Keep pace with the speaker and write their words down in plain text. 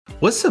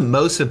What's the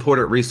most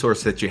important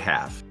resource that you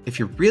have? If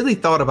you really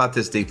thought about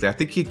this deeply, I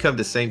think you'd come to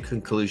the same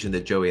conclusion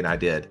that Joey and I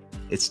did.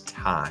 It's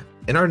time.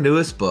 In our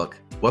newest book,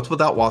 Wealth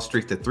Without Wall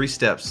Street, The 3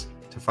 Steps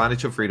to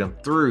Financial Freedom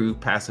Through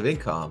Passive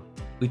Income,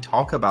 we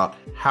talk about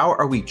how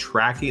are we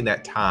tracking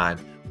that time?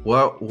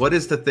 What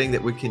is the thing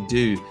that we can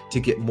do to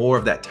get more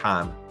of that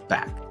time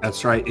back?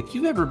 That's right. If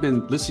you've ever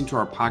been listening to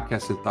our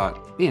podcast and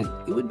thought, man,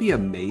 it would be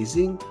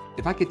amazing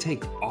if I could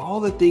take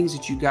all the things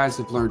that you guys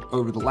have learned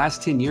over the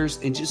last 10 years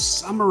and just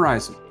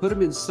summarize them, put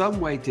them in some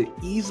way to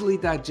easily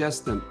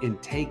digest them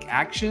and take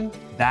action,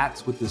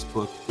 that's what this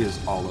book is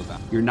all about.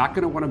 You're not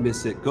going to want to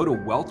miss it. Go to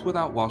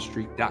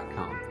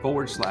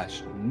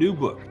wealthwithoutwallstreet.com/new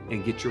book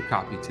and get your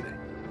copy today.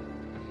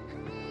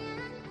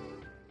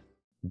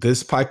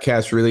 This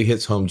podcast really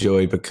hits home,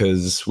 Joey,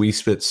 because we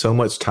spent so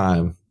much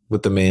time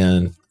with the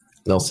man,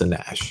 Nelson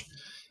Nash.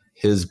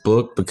 His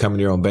book, Becoming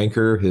Your Own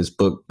Banker, his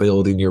book,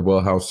 Building Your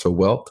Wellhouse of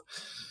Wealth,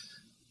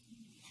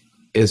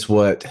 is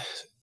what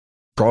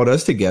brought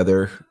us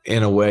together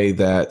in a way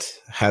that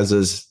has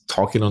us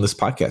talking on this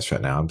podcast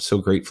right now. I'm so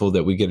grateful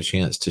that we get a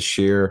chance to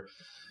share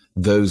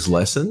those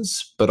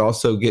lessons, but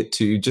also get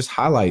to just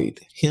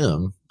highlight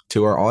him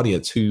to our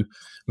audience who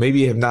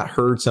maybe have not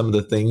heard some of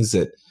the things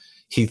that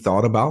he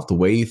thought about, the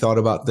way he thought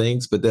about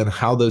things, but then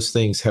how those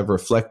things have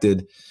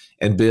reflected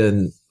and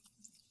been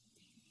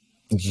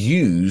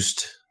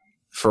used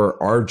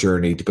for our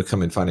journey to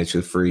becoming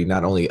financially free,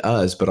 not only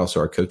us, but also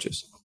our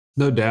coaches.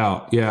 No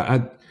doubt.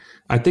 Yeah.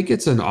 I think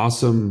it's an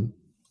awesome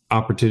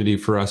opportunity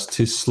for us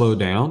to slow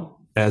down,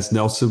 as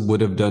Nelson would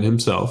have done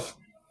himself,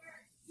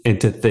 and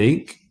to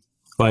think,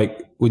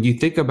 like, when you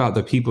think about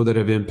the people that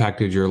have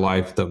impacted your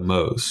life the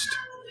most,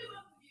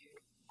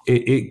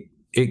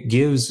 it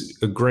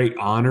gives a great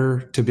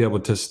honor to be able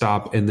to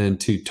stop and then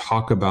to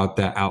talk about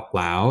that out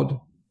loud,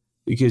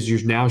 because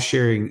you're now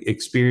sharing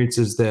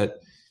experiences that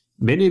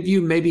many of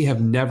you maybe have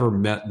never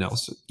met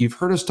Nelson. You've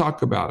heard us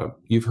talk about him.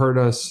 You've heard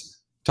us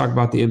talk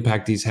about the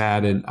impact he's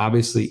had. And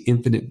obviously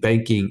infinite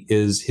banking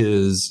is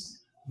his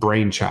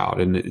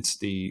brainchild. And it's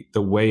the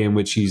way in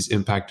which he's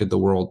impacted the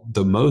world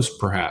the most,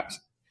 perhaps.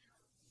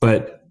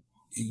 But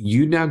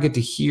you now get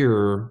to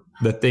hear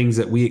the things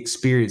that we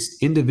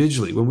experienced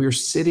individually when we were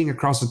sitting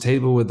across the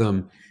table with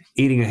him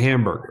eating a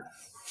hamburger,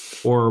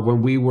 or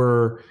when we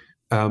were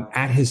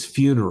at his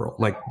funeral,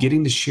 like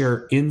getting to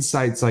share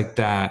insights like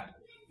that.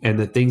 And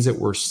the things that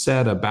were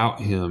said about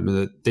him, and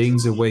the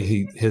things, the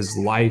way his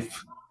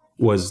life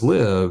was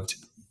lived,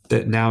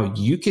 that now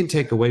you can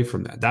take away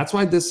from that. That's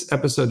why this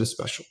episode is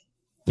special.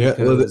 Yeah,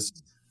 because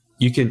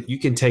you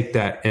can take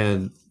that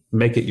and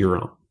make it your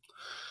own.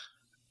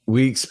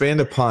 We expand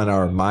upon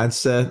our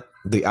mindset,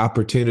 the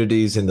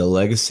opportunities, and the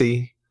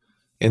legacy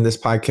in this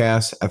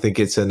podcast. I think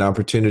it's an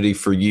opportunity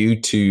for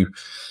you to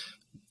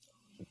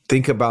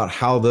think about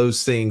how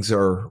those things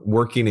are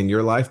working in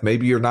your life.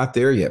 Maybe you're not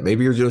there yet.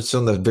 Maybe you're just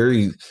on the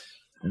very,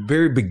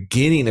 very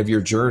beginning of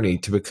your journey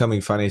to becoming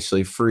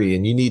financially free,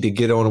 and you need to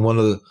get on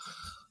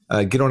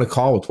get on a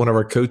call with one of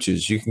our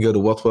coaches. You can go to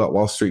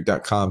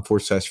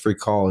wealthwithoutwallstreet.com/free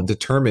call and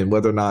determine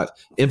whether or not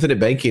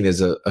infinite banking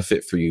is a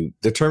fit for you.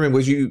 Determine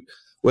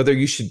whether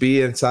you should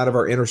be inside of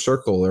our inner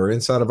circle or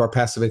inside of our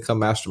passive income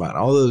mastermind.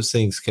 All those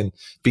things can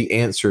be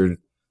answered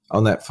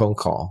on that phone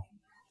call.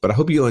 But I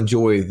hope you'll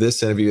enjoy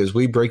this interview as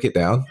we break it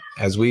down,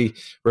 as we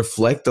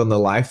reflect on the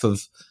life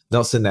of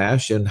Nelson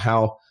Nash and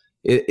how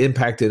it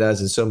impacted us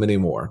and so many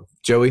more.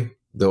 Joey,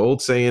 the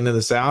old saying in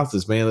the South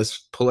is, man,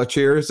 let's pull our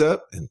chairs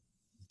up and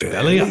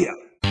belly up.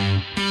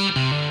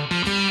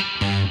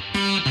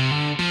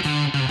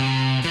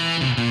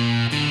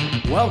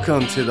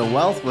 Welcome to the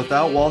Wealth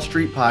Without Wall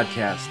Street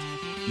podcast,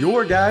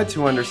 your guide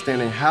to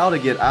understanding how to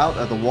get out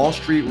of the Wall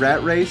Street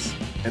rat race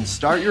and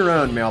start your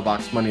own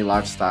mailbox money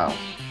lifestyle.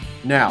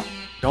 Now,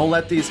 don't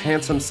let these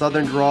handsome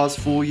Southern draws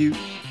fool you.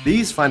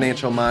 These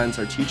financial minds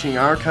are teaching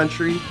our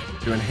country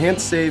to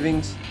enhance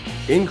savings,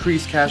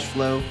 increase cash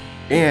flow,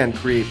 and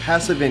create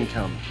passive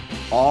income,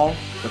 all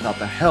without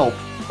the help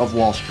of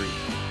Wall Street.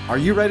 Are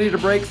you ready to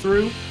break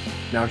through?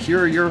 Now here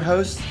are your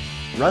hosts,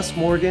 Russ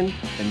Morgan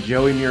and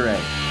Joey Murray.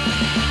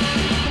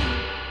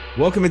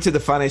 Welcome into the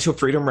Financial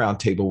Freedom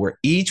Roundtable, where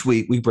each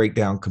week we break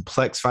down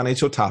complex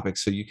financial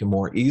topics so you can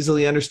more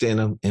easily understand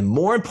them and,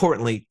 more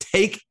importantly,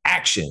 take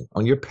action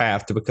on your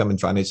path to becoming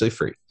financially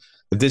free.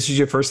 If this is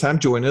your first time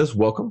joining us,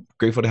 welcome.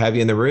 Grateful to have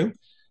you in the room.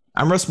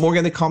 I'm Russ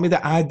Morgan. They call me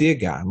the idea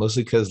guy,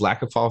 mostly because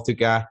lack of follow-through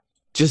guy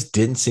just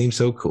didn't seem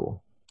so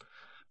cool.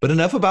 But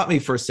enough about me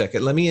for a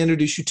second. Let me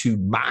introduce you to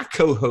my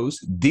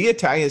co-host, the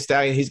Italian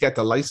Stallion. He's got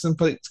the license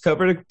plates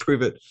covered to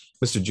prove it,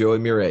 Mr. Joey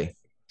Murray.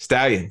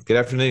 Stallion, good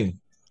afternoon.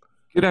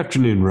 Good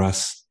afternoon,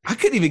 Russ. I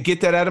couldn't even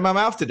get that out of my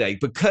mouth today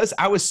because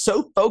I was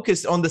so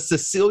focused on the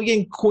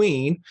Sicilian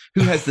queen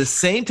who has the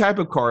same type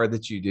of car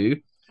that you do,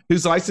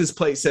 whose license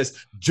plate says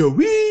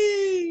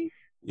Joey.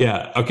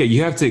 Yeah. Okay.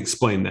 You have to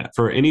explain that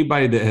for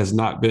anybody that has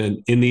not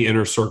been in the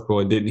inner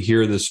circle and didn't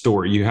hear the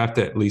story. You have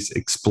to at least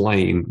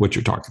explain what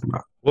you're talking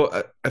about.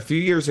 Well, a few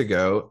years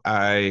ago,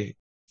 I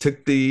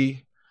took the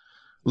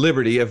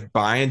liberty of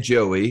buying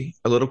Joey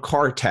a little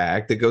car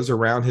tag that goes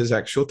around his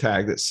actual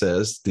tag that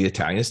says the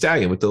Italian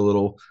Stallion with the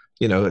little,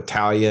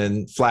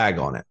 Italian flag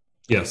on it.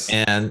 Yes.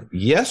 And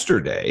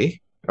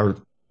yesterday, or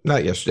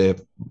not yesterday,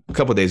 a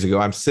couple of days ago,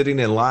 I'm sitting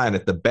in line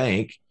at the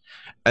bank.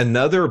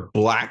 Another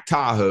black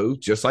Tahoe,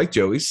 just like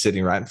Joey's,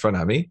 sitting right in front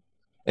of me.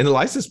 And the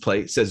license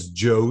plate says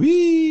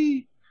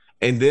Joey.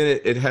 And then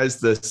it has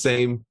the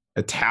same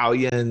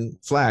Italian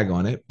flag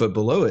on it, but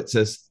below it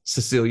says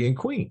Sicilian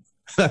Queen.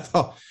 I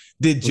thought,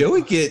 did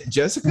Joey get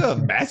Jessica a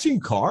matching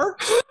car?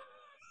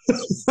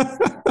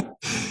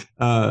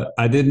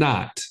 I did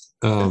not.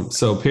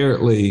 So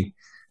apparently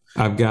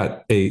I've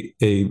got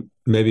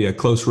maybe a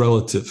close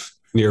relative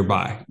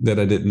nearby that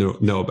I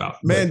didn't know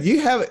about. Man,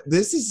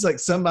 this is like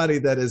somebody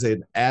that is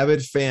an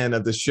avid fan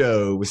of the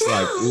show was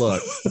like,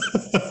 look,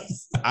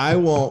 I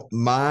want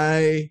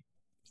my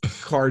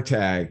car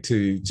tag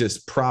to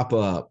just prop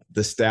up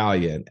the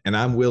stallion, and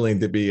I'm willing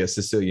to be a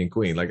Sicilian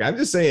Queen. Like, I'm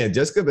just saying,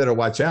 Jessica better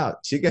watch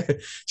out. She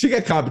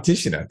got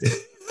competition out there.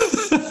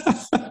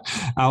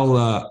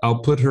 I'll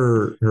put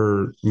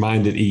her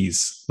mind at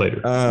ease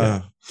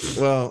later.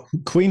 Well,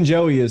 Queen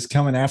Joey is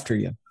coming after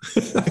you.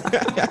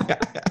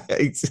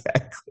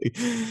 Exactly.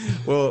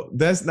 Well,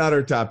 that's not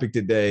our topic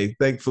today.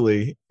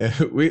 Thankfully,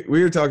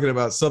 we are talking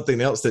about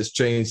something else that's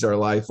changed our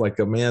life, like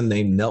a man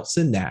named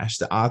Nelson Nash,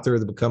 the author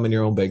of the Becoming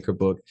Your Own Banker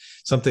book,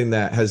 something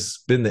that has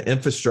been the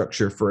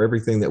infrastructure for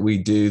everything that we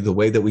do, the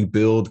way that we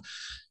build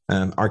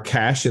our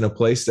cash in a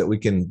place that we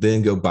can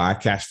then go buy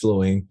cash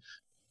flowing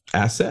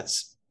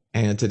assets.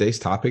 And today's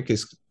topic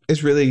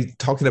is really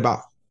talking about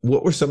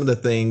what were some of the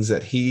things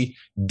that he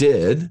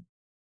did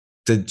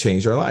to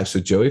change our lives. So,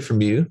 Joey,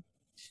 from you,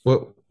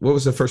 what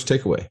was the first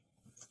takeaway?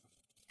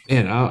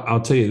 Man,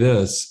 I'll tell you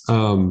this.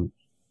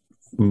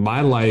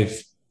 My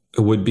life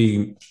would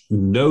be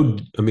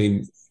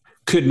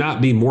could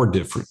not be more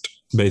different,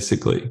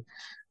 basically,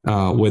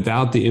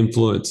 without the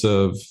influence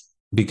of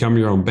Become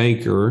Your Own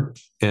Banker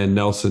and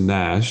Nelson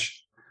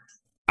Nash.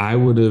 I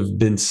would have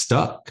been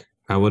stuck.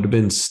 I would have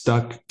been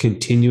stuck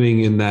continuing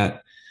in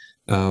that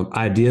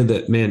idea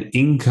that, man,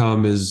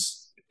 income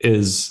is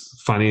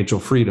financial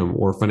freedom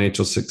or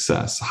financial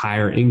success,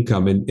 higher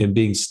income, and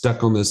being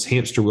stuck on this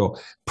hamster wheel.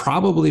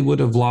 Probably would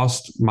have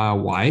lost my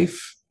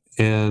wife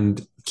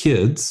and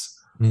kids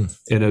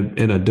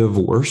in a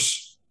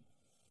divorce.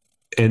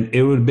 And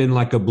it would have been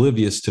like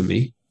oblivious to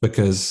me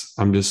because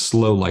I'm just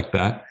slow like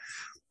that.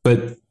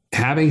 But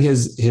having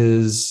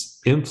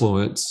his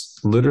influence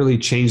literally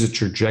changed the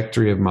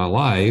trajectory of my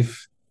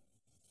life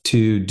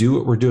to do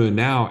what we're doing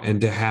now and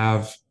to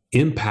have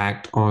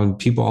impact on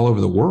people all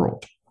over the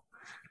world.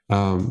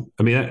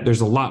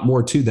 There's a lot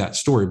more to that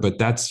story, but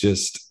that's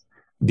just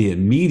the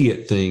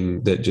immediate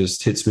thing that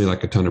just hits me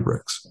like a ton of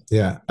bricks.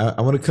 Yeah,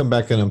 I want to come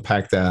back and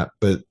unpack that,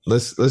 but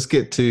let's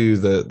get to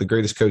the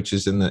greatest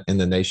coaches in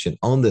the nation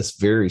on this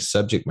very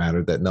subject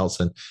matter that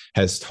Nelson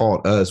has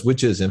taught us,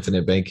 which is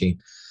infinite banking.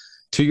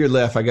 To your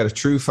left, I got a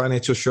true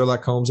financial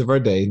Sherlock Holmes of our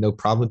day. No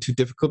problem too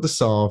difficult to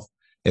solve.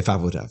 If I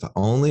would have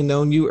only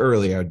known you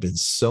earlier, I'd been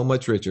so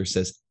much richer.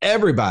 Says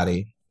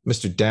everybody,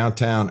 Mr.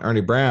 Downtown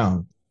Ernie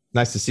Brown.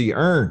 Nice to see you,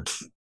 Ern.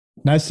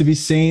 Nice to be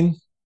seen.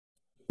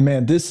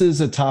 Man, this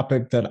is a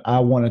topic that I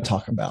want to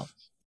talk about.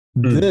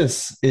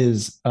 This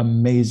is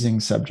amazing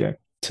subject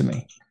to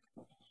me.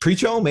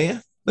 Preach on,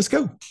 man. Let's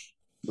go.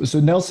 So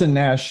Nelson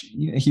Nash,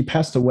 he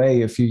passed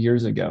away a few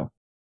years ago.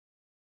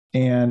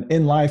 And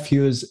in life, he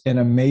was an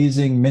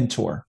amazing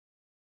mentor.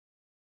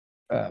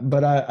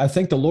 But I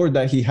thank the Lord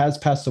that he has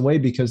passed away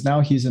because now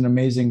he's an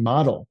amazing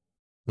model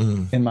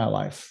in my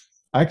life.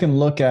 I can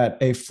look at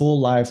a full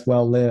life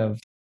well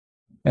lived,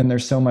 and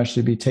there's so much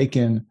to be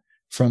taken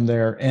from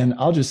there. And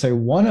I'll just say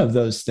one of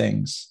those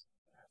things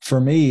for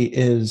me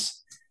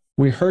is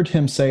we heard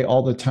him say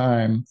all the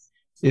time,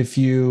 if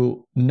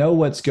you know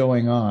what's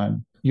going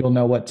on, you'll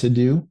know what to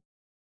do.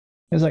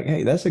 It's like,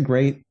 hey, that's a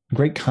great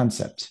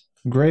concept,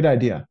 great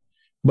idea.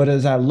 But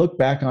as I look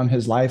back on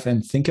his life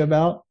and think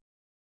about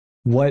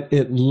what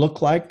it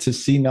looked like to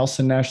see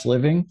Nelson Nash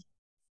living,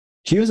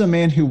 he was a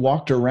man who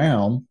walked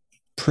around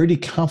pretty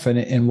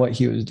confident in what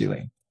he was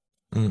doing.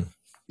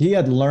 He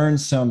had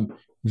learned some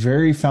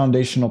very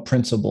foundational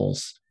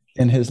principles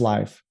in his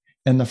life.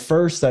 And the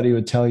first that he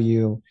would tell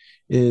you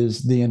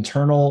is the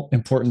internal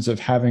importance of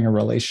having a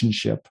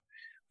relationship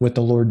with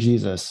the Lord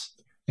Jesus.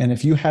 And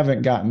if you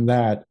haven't gotten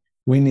that,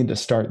 we need to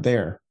start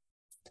there.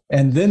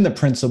 And then the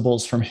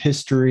principles from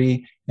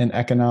history and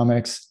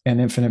economics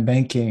and infinite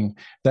banking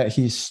that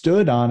he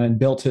stood on and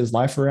built his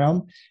life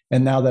around.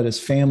 And now that his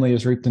family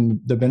is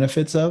reaping the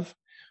benefits of,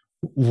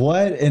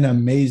 what an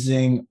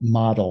amazing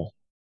model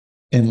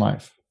in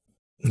life.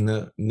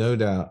 No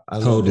doubt. I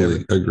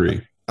totally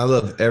agree. I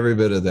love every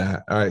bit of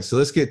that. All right, so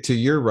let's get to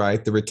your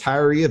right, the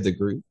retiree of the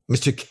group,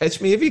 Mr. Catch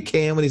Me If You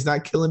Can, when he's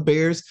not killing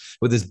bears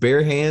with his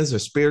bare hands or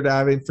spear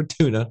diving for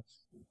tuna.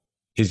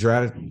 He's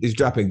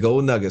dropping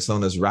gold nuggets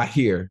on us right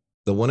here,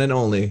 the one and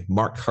only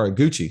Mark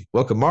Haraguchi.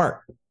 Welcome,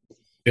 Mark.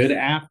 Good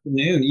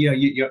afternoon.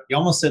 You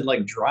almost said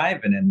like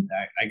driving, and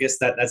I guess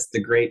that's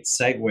the great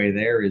segue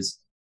there is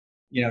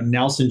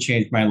Nelson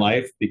changed my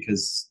life,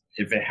 because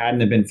if it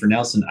hadn't have been for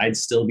Nelson, I'd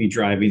still be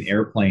driving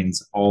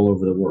airplanes all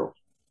over the world.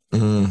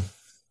 Mm.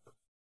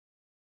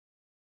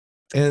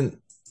 And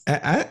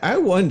I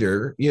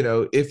wonder,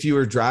 if you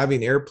were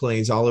driving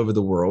airplanes all over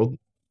the world,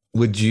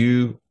 would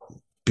you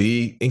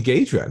be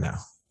engaged right now?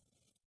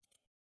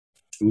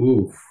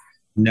 Ooh,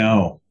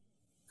 no,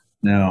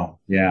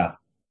 yeah.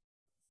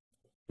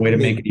 Way to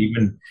make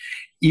it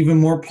even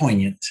more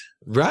poignant.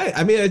 Right.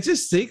 I mean, I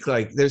just think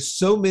like there's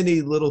so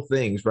many little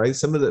things, right?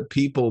 Some of the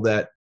people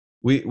that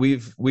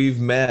we've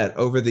met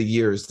over the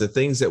years, the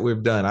things that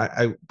we've done.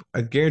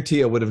 I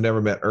guarantee I would have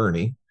never met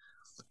Ernie,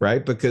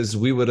 right? Because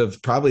we would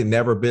have probably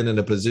never been in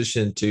a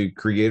position to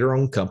create our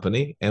own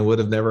company, and would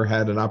have never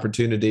had an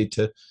opportunity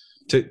to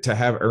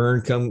have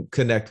Ern come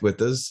connect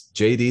with us.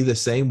 JD the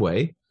same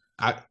way.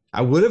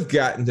 I would have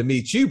gotten to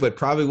meet you, but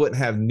probably wouldn't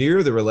have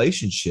near the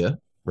relationship,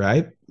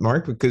 right,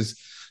 Mark? Because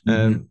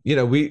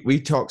we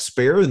talked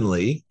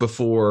sparingly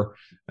before,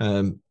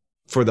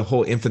 for the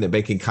whole infinite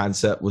banking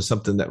concept was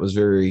something that was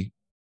very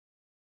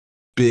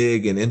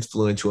big and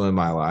influential in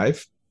my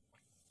life.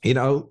 I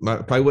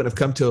probably wouldn't have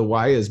come to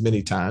Hawaii as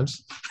many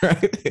times,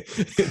 right?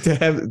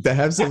 to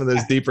have some of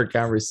those deeper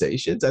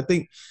conversations. I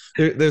think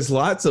there's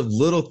lots of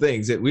little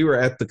things that we were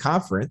at the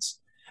conference,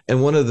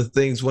 and one of the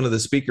things one of the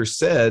speakers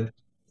said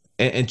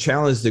and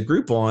challenged the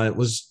group on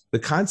was the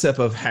concept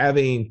of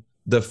having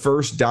the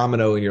first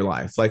domino in your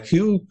life. Like,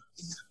 who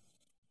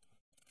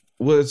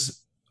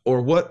was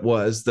or what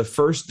was the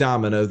first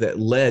domino that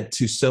led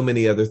to so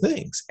many other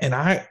things? And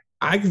I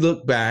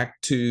look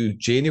back to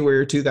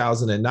January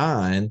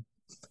 2009,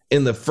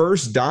 and the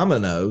first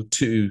domino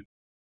to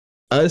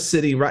us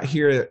sitting right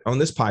here on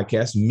this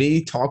podcast,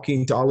 me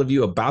talking to all of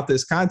you about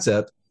this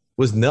concept,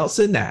 was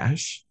Nelson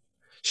Nash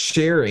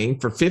sharing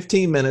for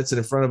 15 minutes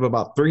in front of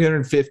about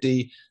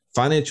 350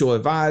 financial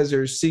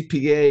advisors,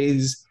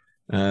 CPAs,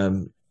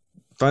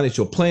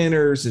 financial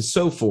planners, and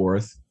so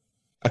forth,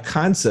 a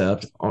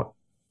concept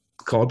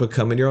called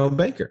becoming your own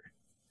banker.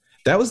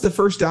 That was the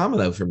first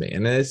domino for me.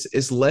 And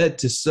it's led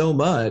to so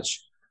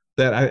much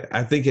that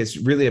I think it's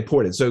really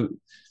important. So,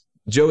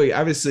 Joey,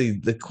 obviously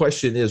the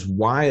question is,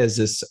 why is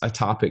this a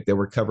topic that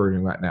we're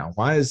covering right now?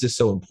 Why is this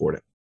so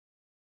important?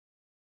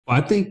 Well,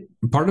 I think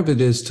part of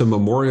it is to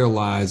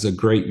memorialize a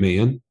great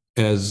man,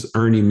 as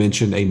Ernie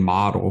mentioned, a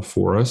model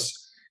for us.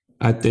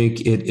 I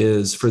think it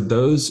is for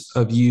those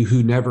of you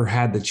who never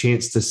had the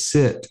chance to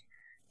sit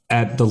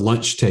at the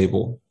lunch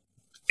table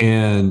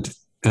and,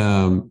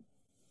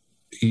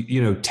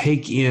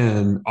 take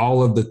in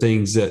all of the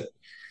things that,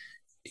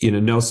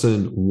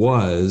 Nelson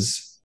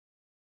was.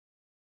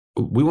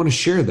 We want to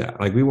share that.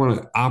 Like, we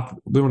want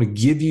to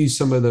give you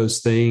some of those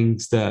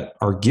things that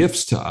are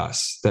gifts to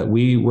us, that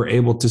we were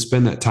able to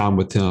spend that time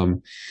with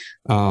him,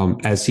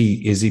 as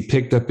he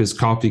picked up his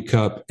coffee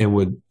cup and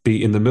would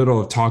be in the middle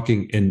of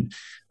talking, and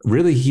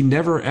really he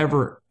never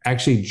ever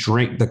actually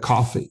drank the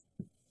coffee.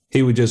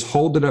 He would just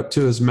hold it up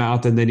to his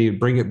mouth, and then he would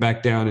bring it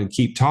back down and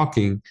keep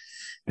talking.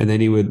 And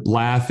then he would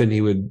laugh, and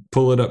he would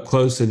pull it up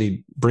close, and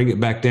he'd bring it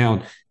back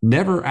down.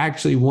 Never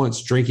actually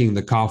once drinking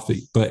the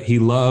coffee, but he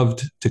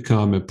loved to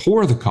come and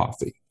pour the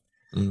coffee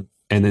and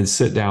then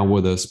sit down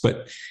with us.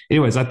 But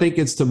anyways, I think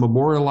it's to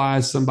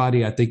memorialize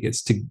somebody. I think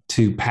it's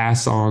to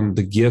pass on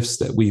the gifts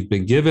that we've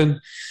been given.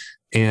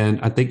 And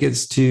I think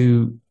it's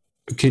to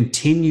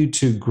continue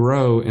to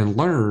grow and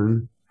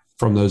learn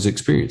from those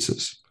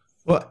experiences.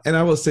 Well, and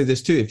I will say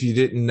this too, if you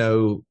didn't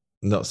know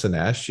Nelson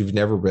Nash, you've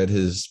never read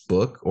his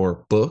book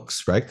or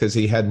books, right? Because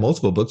he had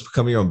multiple books.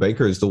 Becoming Your Own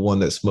Banker is the one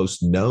that's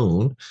most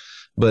known,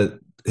 but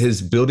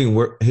his building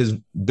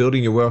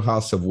your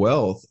warehouse of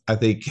wealth, I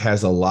think,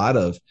 has a lot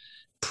of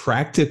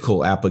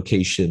practical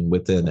application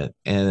within it,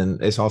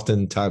 and it's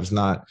oftentimes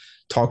not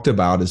talked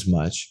about as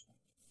much.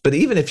 But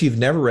even if you've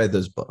never read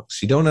those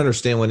books, you don't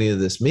understand what any of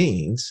this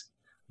means.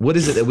 What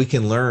is it that we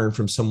can learn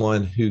from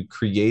someone who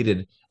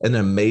created an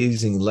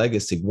amazing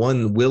legacy,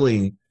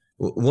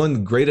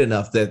 one great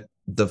enough that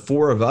the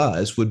four of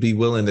us would be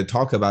willing to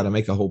talk about and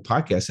make a whole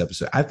podcast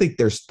episode? I think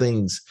there's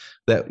things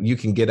that you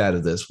can get out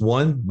of this.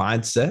 1,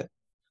 mindset;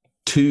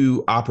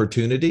 2,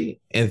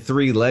 opportunity; and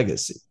 3,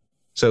 legacy.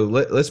 So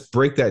let's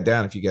break that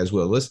down, if you guys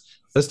will.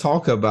 Let's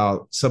talk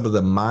about some of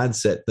the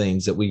mindset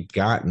things that we've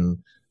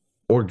gotten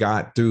or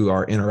got through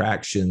our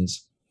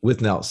interactions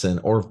with Nelson,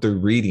 or through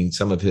reading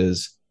some of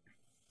his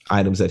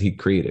items that he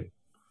created.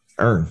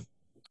 Ern.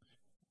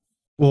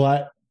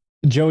 Well,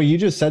 Joey, you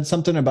just said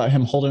something about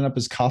him holding up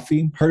his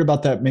coffee. Heard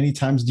about that many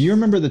times. Do you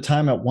remember the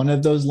time at one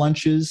of those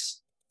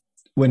lunches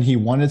when he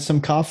wanted some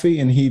coffee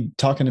and he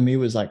talking to me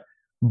was like,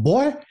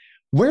 "Boy,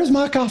 where's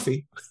my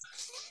coffee?"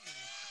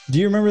 Do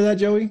you remember that,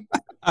 Joey?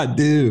 I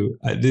do.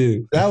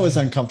 That was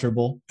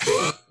uncomfortable.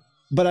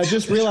 But I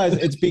just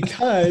realized it's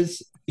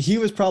because he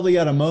was probably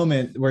at a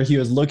moment where he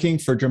was looking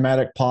for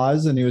dramatic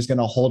pause, and he was going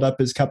to hold up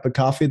his cup of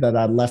coffee that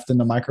I'd left in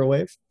the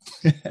microwave.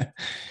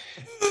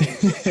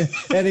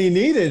 And he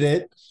needed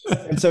it.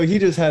 And so he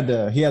had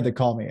to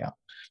call me out.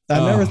 I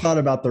never thought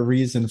about the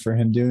reason for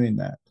him doing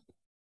that.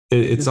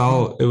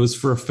 It was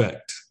for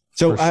effect.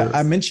 So For sure.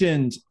 I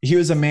mentioned he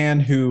was a man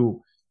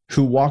who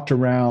walked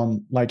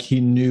around like he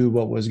knew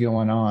what was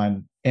going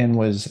on and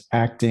was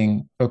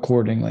acting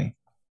accordingly.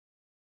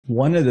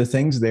 One of the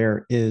things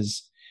there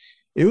is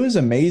it was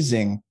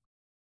amazing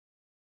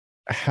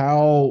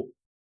how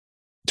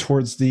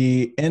towards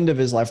the end of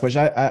his life, which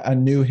I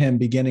knew him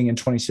beginning in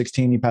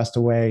 2016, he passed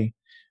away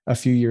a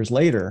few years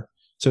later.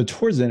 So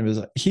towards the end of his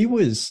life, he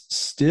was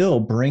still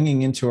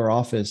bringing into our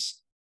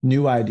office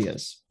new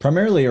ideas,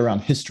 primarily around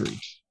history,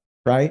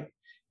 right?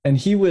 And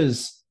he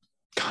was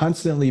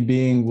constantly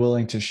being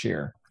willing to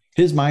share.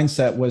 His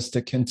mindset was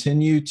to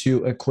continue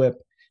to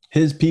equip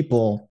his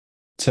people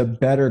to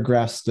better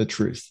grasp the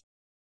truth.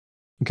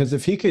 Because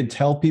if he could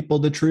tell people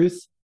the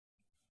truth,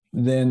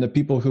 then the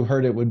people who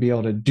heard it would be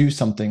able to do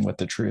something with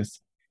the truth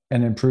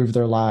and improve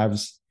their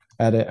lives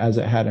at it as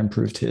it had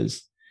improved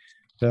his.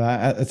 So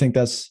I think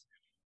that's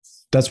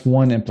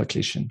one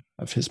implication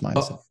of his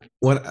mindset.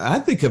 When I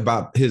think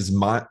about his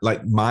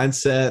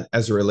mindset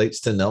as it relates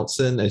to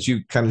Nelson, as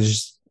you kind of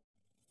just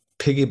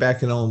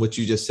piggybacking on what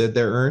you just said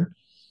there, Ern,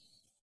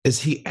 is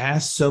he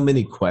asked so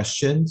many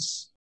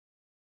questions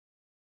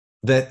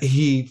that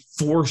he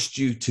forced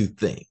you to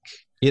think.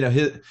 You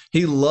know,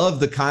 he loved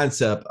the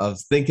concept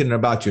of thinking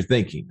about your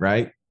thinking,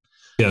 right?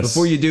 Yes.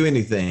 Before you do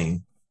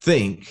anything,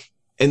 think,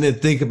 and then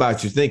think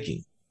about your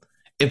thinking.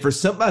 And for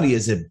somebody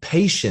as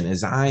impatient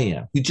as I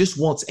am, who just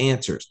wants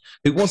answers,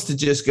 who wants to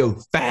just go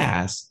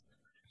fast,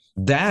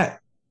 that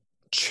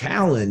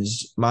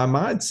challenged my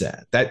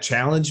mindset. That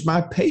challenged my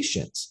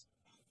patience.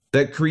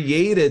 That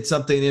created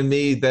something in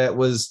me that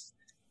was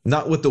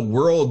not what the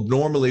world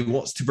normally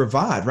wants to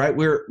provide, right?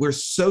 We're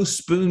so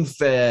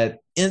spoon-fed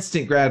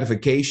instant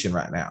gratification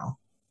right now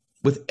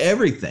with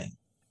everything.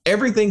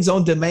 Everything's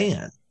on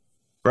demand,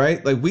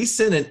 right? Like we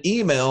send an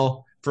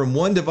email from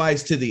one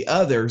device to the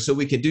other so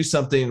we can do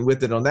something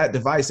with it on that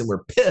device, and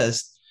we're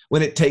pissed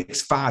when it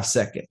takes 5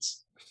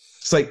 seconds.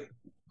 It's like,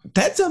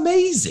 that's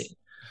amazing.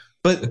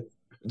 But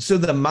so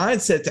the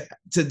mindset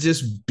to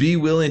just be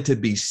willing to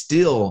be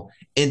still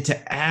and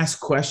to ask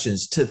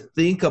questions, to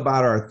think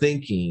about our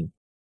thinking,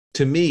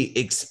 to me,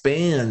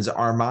 expands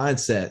our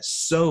mindset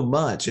so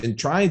much. And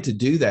trying to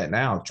do that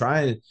now,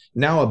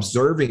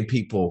 observing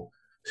people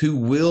who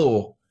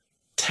will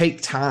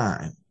take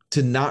time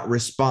to not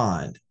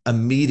respond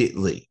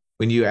immediately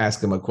when you ask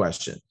them a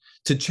question,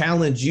 to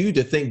challenge you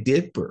to think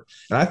deeper.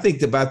 And I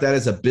think about that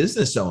as a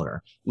business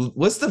owner.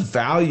 What's the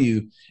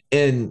value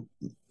in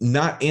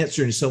not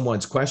answering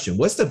someone's question?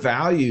 What's the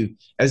value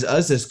as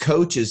us as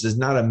coaches is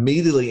not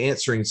immediately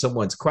answering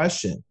someone's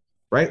question,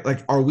 right?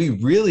 Like, are we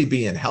really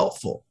being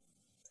helpful?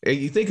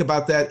 You think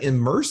about that in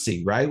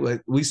mercy, right?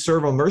 We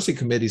serve on mercy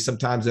committees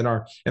sometimes in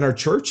our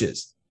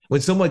churches.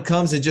 When someone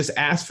comes and just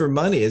asks for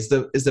money, is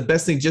the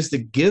best thing just to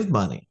give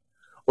money?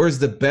 Or is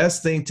the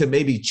best thing to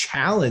maybe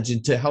challenge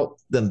and to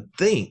help them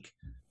think,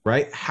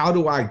 right? How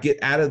do I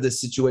get out of this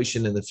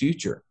situation in the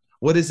future?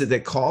 What is it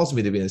that caused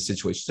me to be in a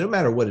situation? No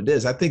matter what it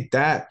is, I think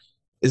that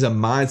is a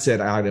mindset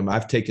item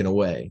I've taken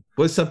away.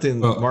 What's something,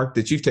 Mark,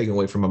 that you've taken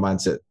away from a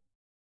mindset?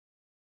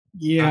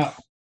 Yeah,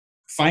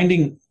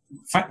 finding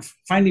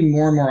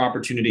more and more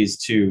opportunities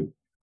to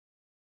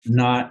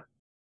not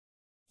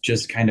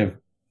just kind of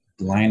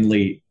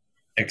blindly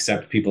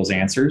accept people's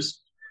answers,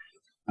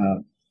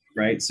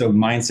 right? So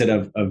mindset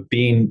of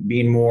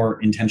being more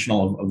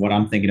intentional of what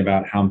I'm thinking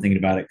about, how I'm thinking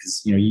about it,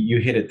 because you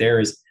hit it there.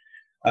 Is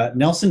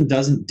Nelson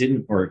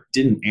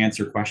didn't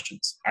answer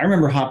questions. I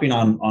remember hopping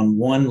on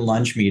one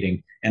lunch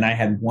meeting and I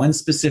had one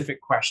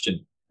specific question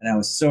and I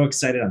was so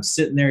excited. I'm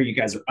sitting there, you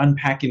guys are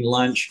unpacking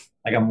lunch.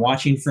 Like I'm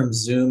watching from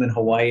Zoom in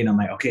Hawaii and I'm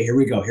like, okay, here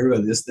we go.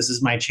 This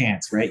is my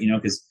chance, right?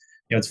 Because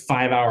it's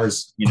 5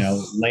 hours,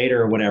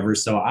 later or whatever.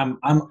 So I'm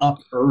up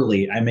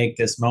early. I make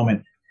this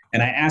moment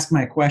and I ask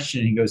my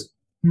question and he goes,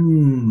 it's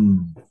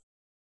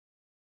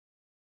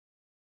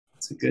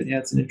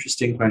an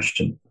interesting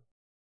question.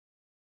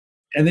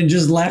 And then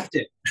just left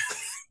it.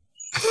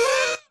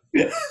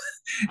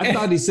 I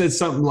thought he said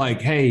something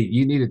like, hey,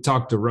 you need to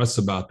talk to Russ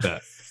about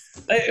that.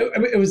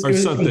 It was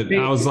something.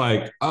 I was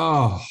like,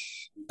 oh.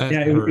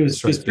 Yeah, it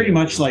was pretty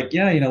much like,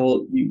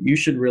 well, you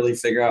should really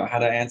figure out how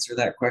to answer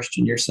that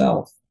question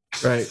yourself.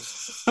 Right.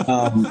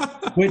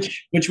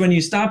 Which when you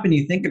stop and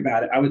you think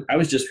about it, I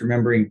was just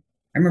remembering,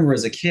 I remember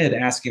as a kid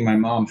asking my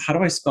mom, how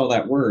do I spell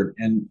that word?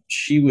 And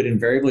she would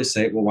invariably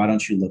say, well, why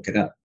don't you look it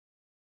up?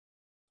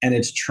 And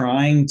it's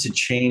trying to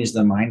change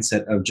the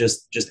mindset of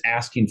just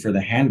asking for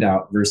the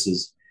handout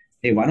versus,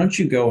 hey, why don't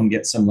you go and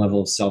get some level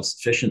of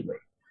self-sufficiency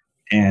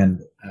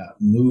and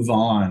move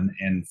on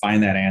and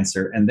find that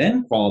answer and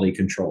then quality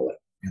control it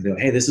and be like,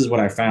 hey, this is what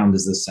I found.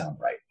 Does this sound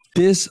right?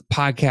 This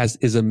podcast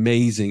is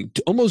amazing,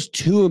 almost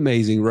too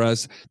amazing,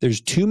 Russ.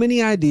 There's too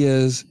many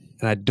ideas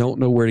and I don't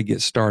know where to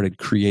get started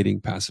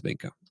creating passive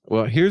income.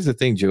 Well, here's the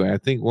thing, Joey. I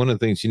think one of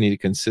the things you need to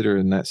consider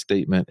in that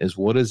statement is,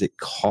 what is it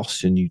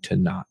costing you to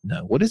not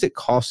know? What is it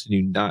costing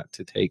you not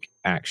to take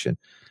action?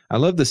 I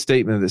love the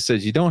statement that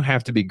says you don't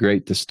have to be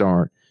great to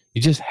start.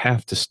 You just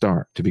have to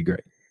start to be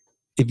great.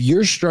 If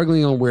you're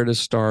struggling on where to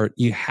start,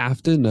 you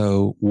have to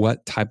know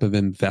what type of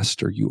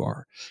investor you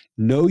are.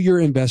 Know your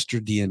investor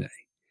DNA.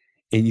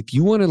 And if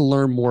you want to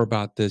learn more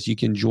about this, you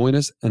can join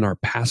us in our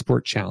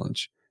Passport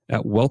Challenge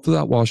at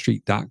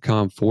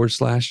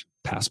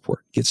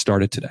wealthwithoutwallstreet.com/passport. Get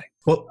started today.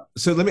 Well,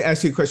 so let me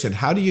ask you a question.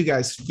 How do you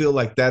guys feel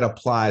like that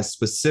applies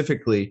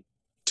specifically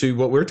to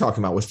what we're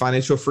talking about with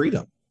financial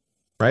freedom,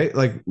 right?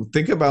 Like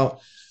think about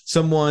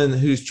someone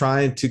who's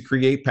trying to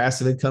create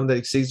passive income that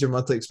exceeds their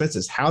monthly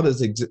expenses. How does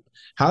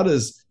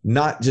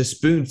not just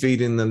spoon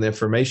feeding them the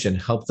information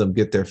help them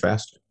get there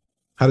faster?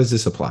 How does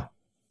this apply?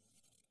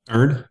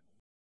 Ern?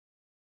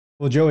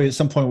 Well, Joey, at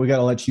some point we got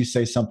to let you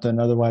say something.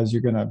 Otherwise,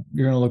 you're gonna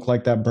look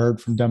like that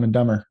bird from Dumb and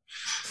Dumber.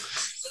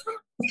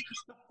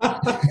 You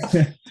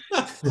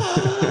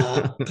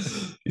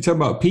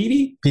talking about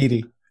Petey?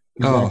 Petey.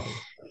 Exactly. Oh,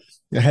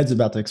 Your head's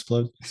about to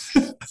explode.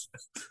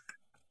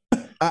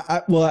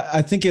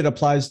 I think it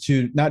applies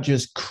to not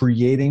just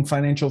creating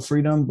financial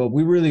freedom, but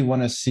we really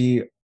want to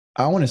see,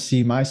 I want to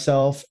see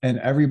myself and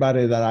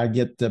everybody that I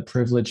get the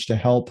privilege to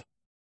help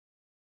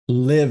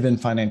live in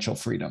financial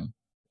freedom.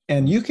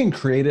 And you can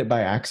create it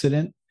by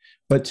accident,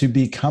 but to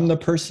become the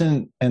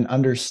person and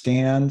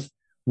understand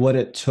what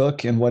it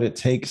took and what it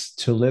takes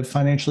to live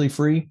financially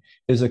free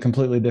is a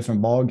completely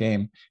different ball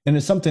game. And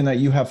it's something that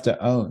you have to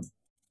own.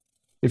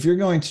 If you're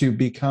going to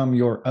become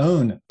your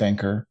own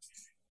banker,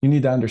 you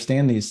need to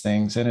understand these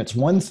things. And it's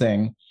one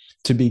thing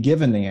to be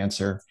given the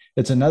answer.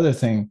 It's another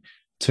thing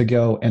to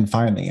go and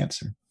find the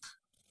answer.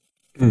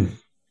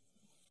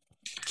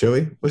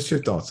 Joey, what's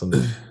your thoughts on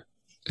this?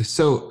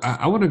 so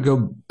I want to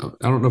go.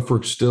 I don't know if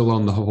we're still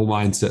on the whole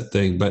mindset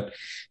thing, but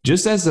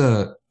just as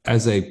a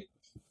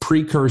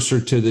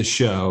precursor to the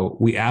show,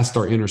 we asked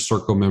our inner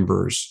circle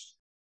members,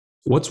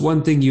 "What's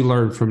one thing you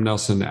learned from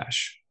Nelson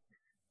Nash?"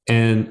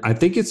 And I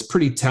think it's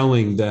pretty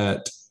telling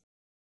that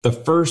the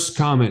first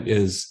comment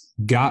is,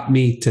 "Got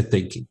me to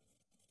thinking."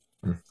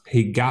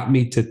 He got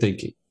me to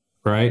thinking.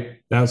 Right?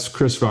 That's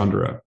Chris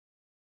Vondero.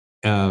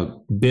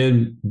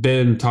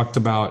 Ben talked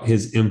about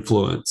his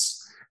influence.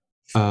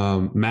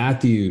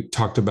 Matthew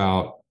talked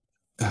about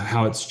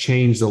how it's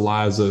changed the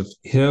lives of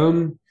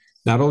him,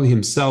 not only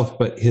himself,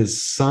 but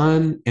his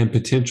son and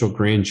potential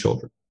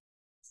grandchildren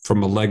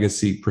from a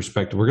legacy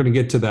perspective. We're going to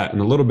get to that in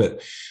a little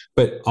bit.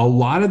 But a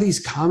lot of these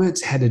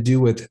comments had to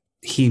do with,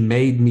 he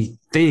made me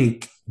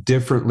think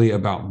differently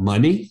about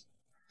money.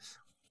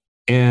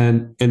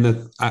 And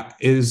it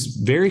is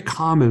very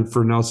common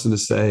for Nelson to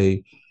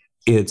say,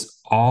 it's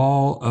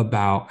all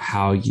about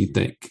how you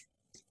think.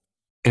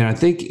 And I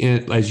think,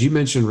 as you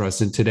mentioned,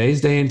 Russ, in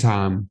today's day and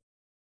time,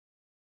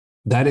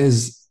 that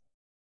is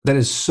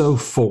so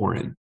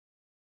foreign.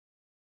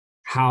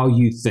 How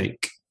you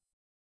think,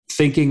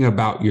 thinking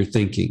about your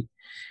thinking,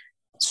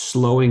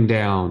 slowing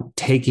down,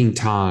 taking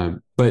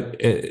time. But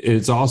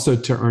it's also,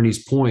 to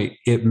Ernie's point,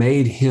 it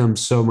made him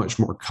so much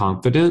more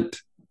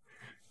confident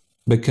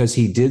because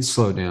he did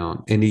slow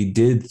down and he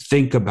did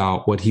think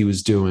about what he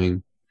was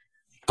doing.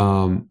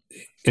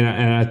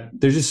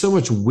 There's just so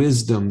much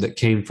wisdom that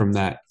came from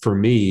that for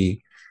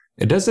me.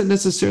 It doesn't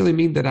necessarily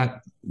mean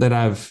that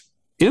I've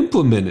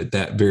implemented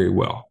that very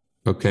well.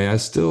 Okay. I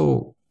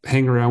still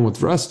hang around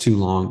with Russ too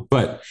long,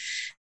 but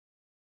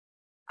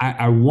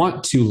I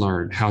want to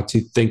learn how to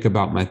think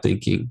about my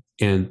thinking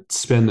and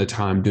spend the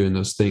time doing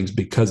those things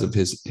because of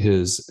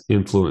his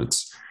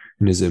influence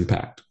and his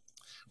impact.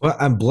 Well,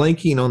 I'm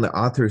blanking on the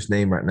author's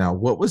name right now.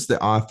 What was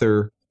the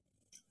author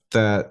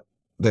that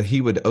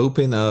he would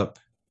open up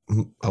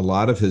a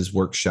lot of his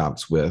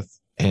workshops with?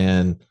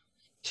 And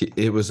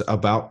it was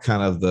about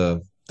kind of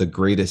the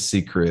greatest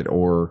secret,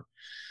 or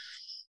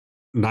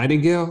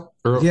Nightingale?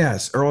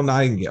 Yes, Earl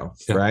Nightingale,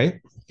 yeah.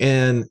 Right?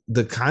 And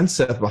the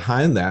concept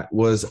behind that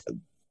was,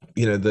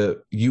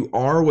 you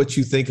are what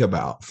you think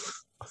about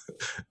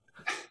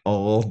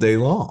all day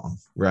long,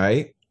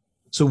 right?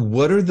 So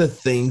what are the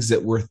things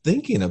that we're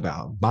thinking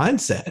about?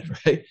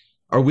 Mindset, right?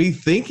 Are we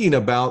thinking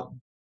about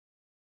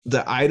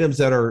the items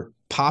that are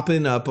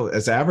popping up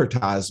as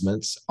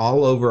advertisements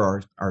all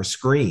over our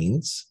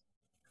screens?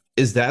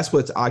 Is that's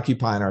what's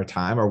occupying our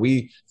time? Are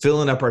we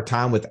filling up our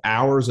time with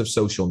hours of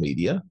social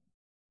media,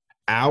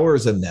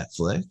 hours of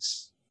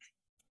Netflix?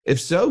 If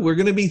so, we're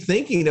going to be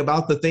thinking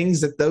about the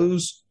things that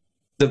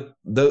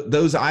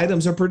those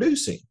items are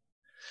producing.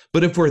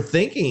 But if we're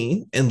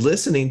thinking and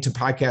listening to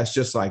podcasts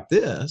just like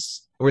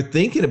this, we're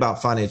thinking about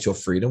financial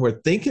freedom,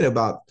 we're thinking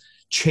about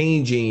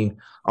changing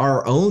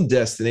our own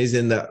destinies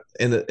in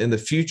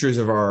the futures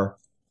of our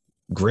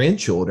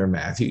grandchildren,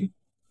 Matthew,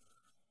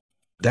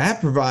 that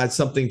provides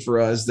something for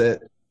us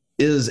that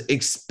is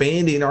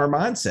expanding our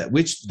mindset,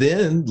 which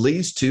then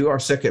leads to our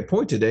second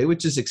point today,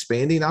 which is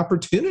expanding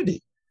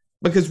opportunity.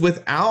 Because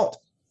without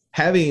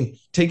having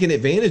taken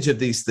advantage of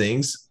these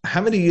things,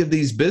 how many of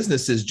these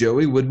businesses,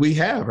 Joey, would we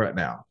have right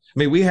now? I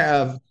mean, we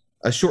have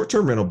a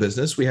short-term rental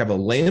business, we have a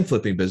land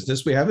flipping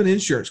business, we have an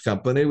insurance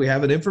company, we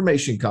have an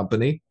information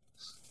company,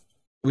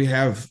 we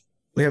have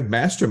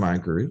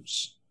mastermind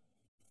groups.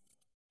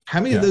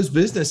 How many of those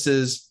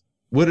businesses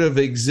would have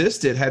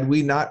existed had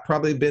we not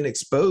probably been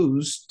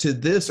exposed to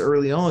this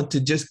early on to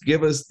just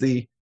give us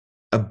the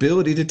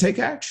ability to take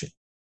action.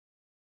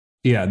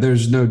 Yeah,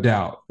 there's no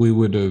doubt we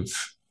would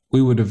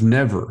have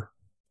never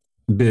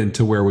been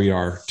to where we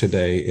are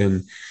today.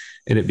 And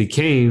it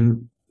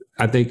became,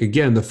 I think,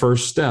 again, the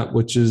first step,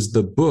 which is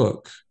the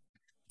book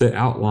that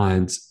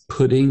outlines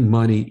putting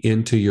money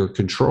into your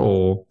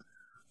control.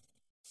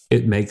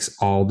 It makes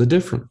all the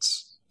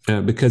difference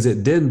because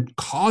it then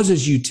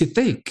causes you to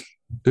think.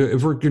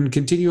 If we're going to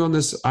continue on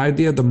this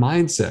idea of the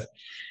mindset,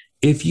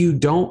 if you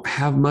don't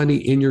have money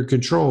in your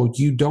control,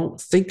 you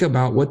don't think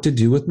about what to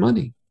do with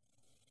money.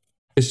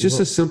 It's just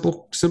a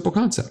simple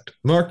concept.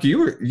 Mark, you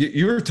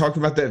were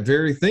talking about that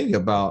very thing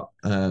about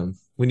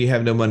when you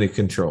have no money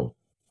control.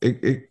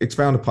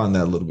 Expound upon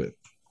that a little bit.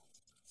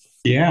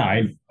 Yeah,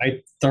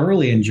 I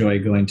thoroughly enjoy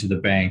going to the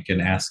bank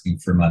and asking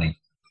for money.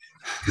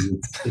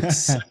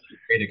 It's such a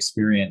great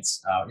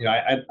experience.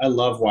 I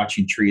love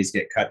watching trees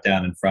get cut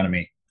down in front of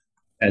me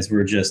as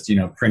we're just,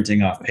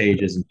 printing off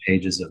pages and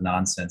pages of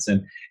nonsense.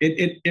 And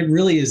it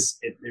really is,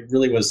 it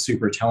really was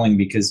super telling,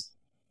 because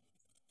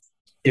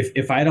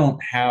if I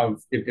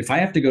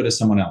have to go to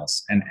someone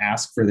else and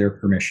ask for their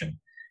permission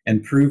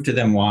and prove to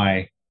them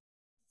why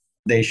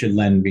they should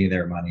lend me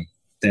their money,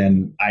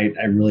 then I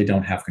really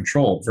don't have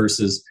control.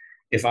 Versus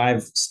if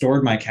I've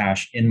stored my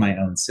cash in my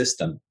own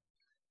system,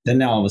 then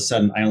now all of a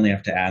sudden I only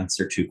have to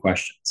answer 2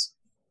 questions.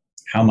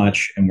 How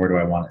much and where do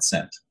I want it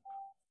sent?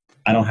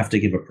 I don't have to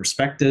give a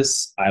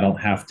prospectus. I don't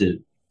have to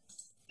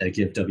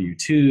give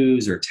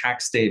W-2s or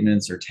tax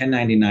statements or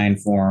 1099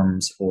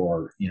 forms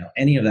or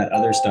any of that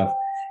other stuff.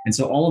 And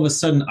so all of a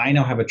sudden I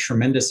now have a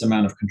tremendous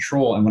amount of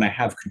control. And when I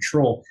have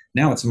control,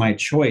 now it's my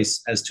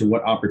choice as to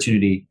what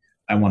opportunity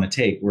I want to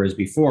take. Whereas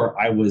before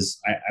I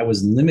was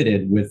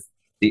limited with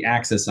the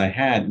access I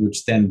had,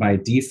 which then by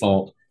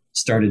default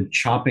started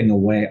chopping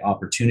away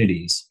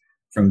opportunities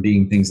from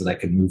being things that I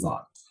could move on.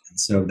 And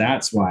so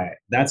that's one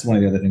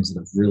of the other things that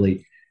have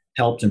really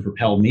helped and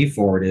propelled me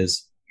forward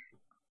is,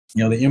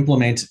 the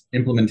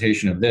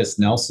implementation of this,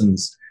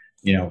 Nelson's,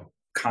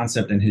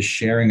 concept and his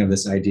sharing of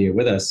this idea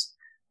with us.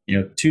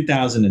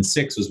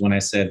 2006 was when I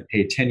said,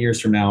 hey, 10 years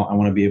from now, I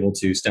want to be able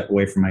to step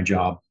away from my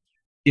job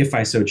if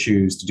I so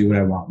choose to do what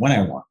I want when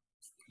I want.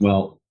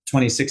 Well,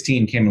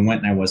 2016 came and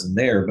went and I wasn't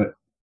there, but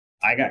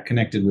I got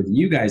connected with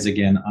you guys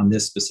again on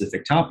this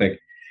specific topic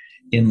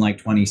in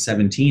like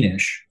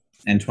 2017-ish.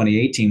 And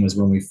 2018 was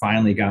when we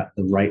finally got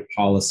the right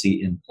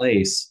policy in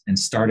place and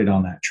started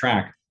on that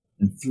track.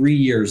 And 3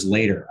 years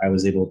later, I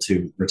was able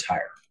to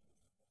retire.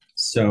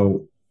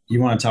 So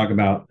you want to talk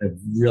about a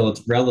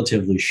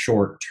relatively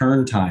short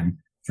turn time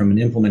from an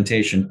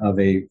implementation of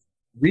a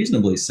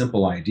reasonably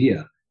simple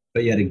idea,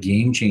 but yet a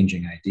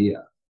game-changing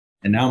idea.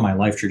 And now my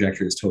life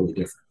trajectory is totally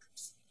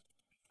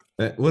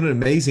different. What an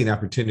amazing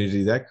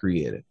opportunity that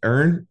created.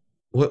 Ern,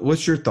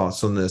 what's your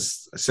thoughts on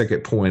this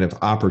second point of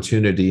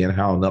opportunity and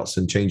how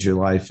Nelson changed your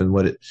life and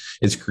what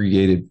it's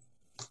created?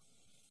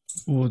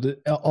 Well,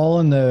 all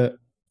in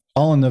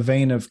the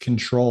vein of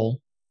control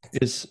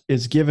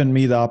is given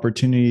me the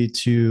opportunity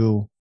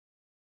to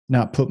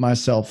not put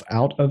myself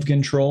out of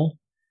control,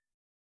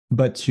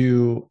 but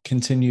to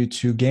continue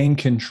to gain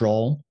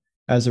control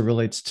as it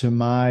relates to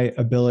my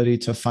ability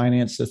to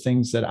finance the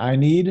things that I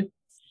need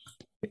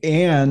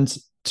and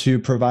to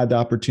provide the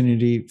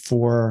opportunity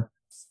for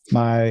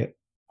my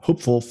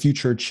hopeful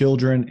future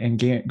children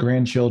and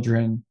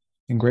grandchildren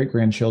and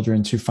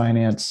great-grandchildren to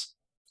finance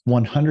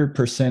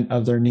 100%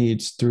 of their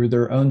needs through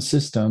their own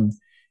system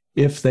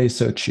if they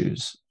so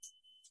choose.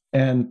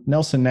 And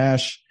Nelson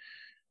Nash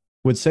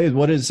would say,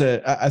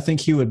 I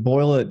think he would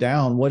boil it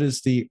down. What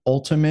is the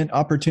ultimate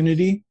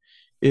opportunity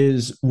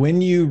is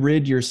when you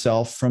rid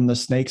yourself from the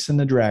snakes and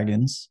the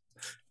dragons.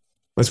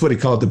 That's what he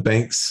called the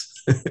banks.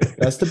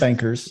 That's the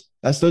bankers.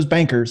 That's those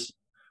bankers,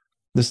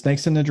 the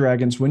snakes and the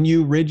dragons. When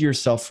you rid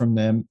yourself from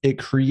them, it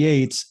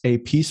creates a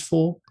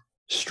peaceful,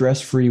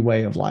 stress-free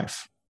way of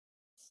life.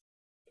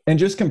 And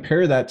just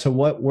compare that to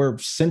what we're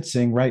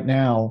sensing right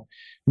now,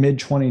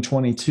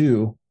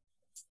 mid-2022.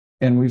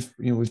 And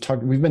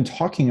we've been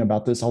talking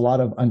about this, a lot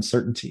of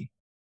uncertainty.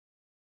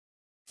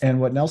 And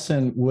what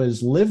Nelson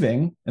was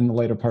living in the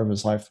later part of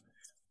his life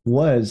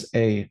was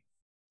a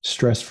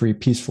stress-free,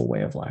 peaceful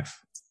way of life.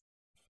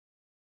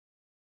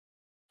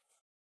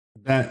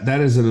 That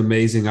is an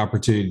amazing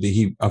opportunity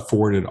he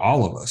afforded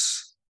all of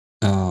us.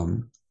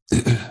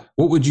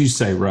 What would you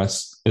say,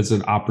 Russ, as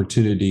an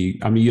opportunity?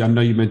 I mean, I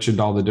know you mentioned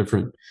all the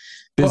different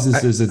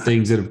businesses and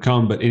things that have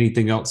come, but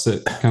anything else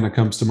that kind of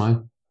comes to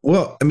mind?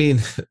 Well, I mean,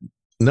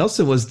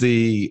 Nelson was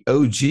the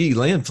OG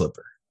land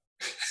flipper.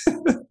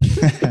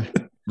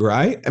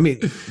 Right? I mean,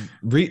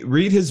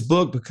 read his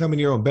book, Becoming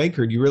Your Own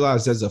Banker, and you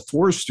realize as a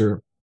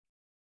forester,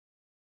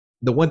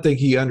 the one thing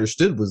he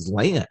understood was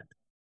land.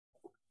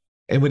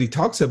 And when he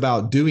talks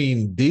about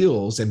doing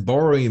deals and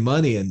borrowing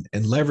money and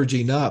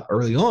leveraging up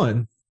early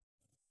on,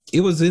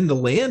 it was in the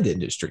land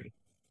industry.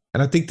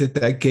 And I think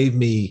that gave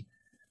me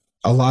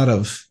a lot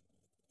of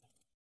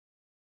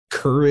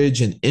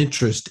courage and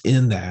interest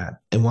in that,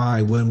 and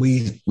why when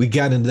we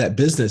got into that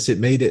business, it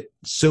made it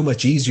so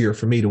much easier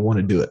for me to want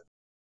to do it.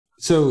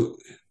 So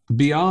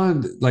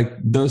beyond like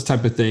those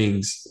type of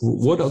things,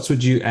 what else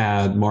would you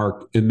add,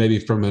 Mark, and maybe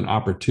from an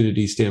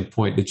opportunity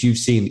standpoint that you've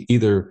seen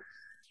either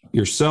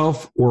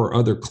yourself or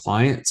other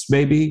clients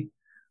maybe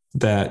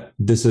that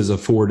this has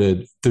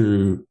afforded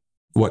through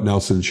what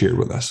Nelson shared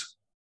with us?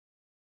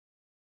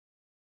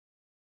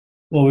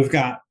 Well, we've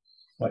got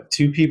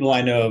two people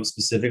I know of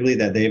specifically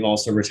that they've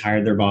also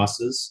retired their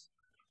bosses.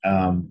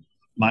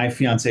 My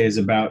fiance is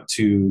about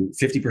to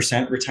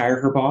 50% retire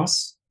her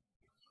boss.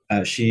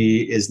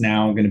 She is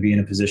now going to be in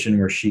a position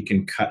where she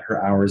can cut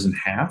her hours in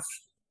half,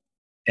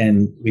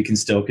 and we can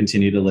still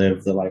continue to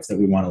live the life that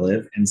we want to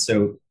live. And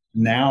so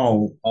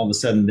now all of a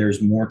sudden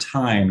there's more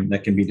time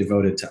that can be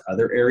devoted to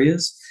other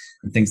areas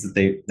and things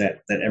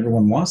that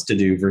everyone wants to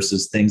do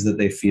versus things that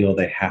they feel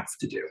they have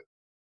to do.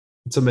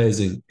 It's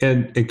amazing.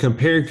 And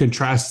compare and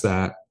contrast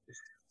that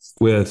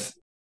with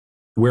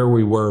where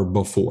we were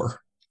before,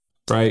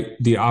 right?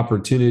 The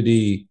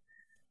opportunity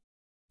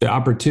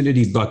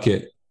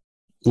bucket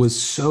was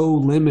so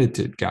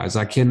limited, guys.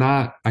 I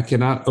cannot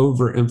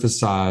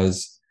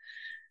overemphasize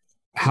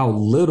how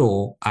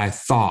little I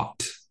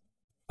thought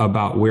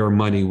about where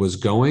money was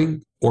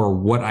going or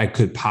what I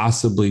could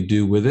possibly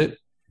do with it.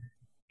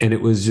 And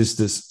it was just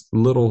this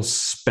little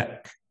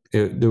speck.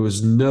 There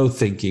was no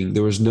thinking.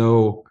 There's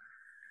no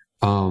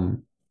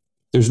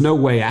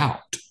way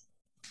out.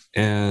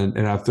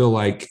 And I feel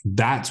like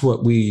that's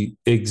what we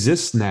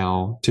exist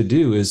now to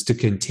do, is to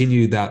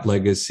continue that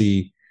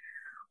legacy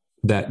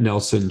that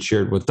Nelson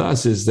shared with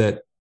us, is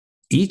that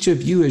each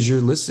of you, as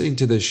you're listening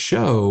to this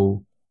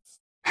show,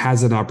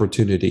 has an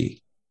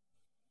opportunity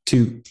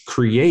to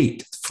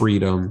create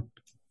freedom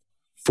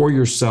for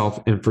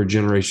yourself and for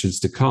generations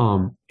to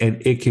come.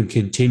 And it can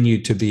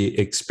continue to be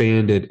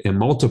expanded and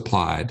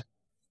multiplied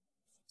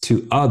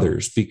to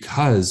others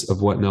because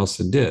of what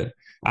Nelson did.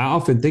 I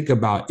often think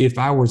about if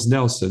I was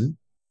Nelson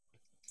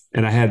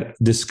and I had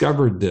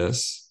discovered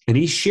this, and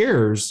he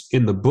shares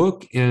in the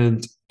book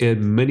and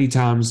many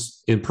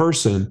times in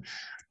person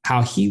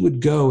how he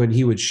would go and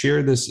he would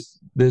share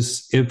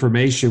this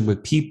information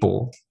with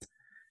people,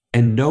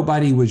 and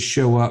nobody would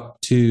show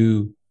up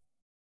to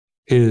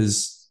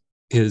his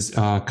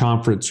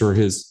conference or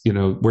his,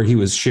 where he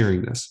was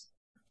sharing this.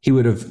 He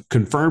would have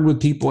confirmed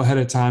with people ahead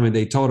of time, and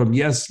they told him,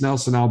 "Yes,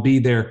 Nelson, I'll be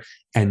there,"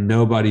 and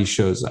nobody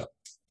shows up.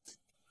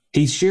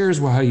 He shares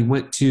how he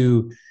went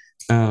to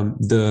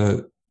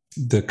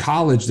the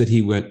college that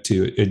he went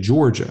to at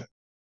Georgia,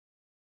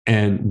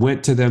 and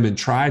went to them and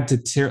tried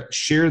to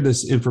share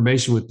this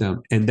information with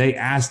them, and they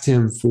asked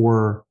him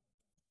for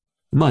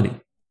money,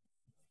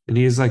 and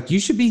he was like, "You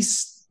should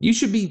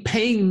be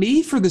paying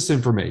me for this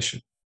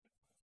information."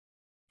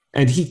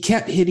 And he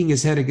kept hitting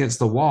his head against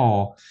the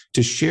wall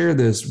to share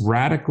this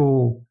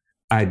radical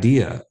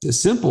idea, a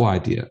simple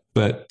idea,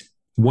 but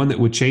one that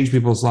would change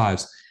people's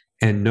lives.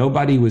 And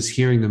nobody was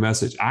hearing the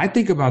message. I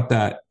think about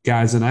that,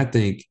 guys, and I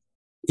think,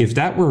 if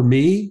that were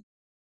me,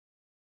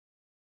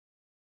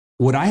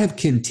 would I have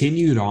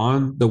continued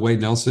on the way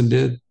Nelson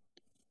did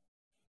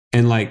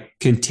and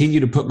continue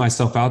to put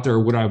myself out there? Or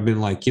would I have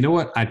been like, you know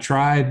what? I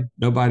tried.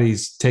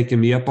 Nobody's taking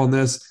me up on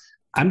this.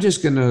 I'm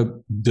just going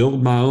to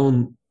build my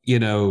own,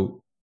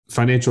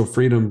 financial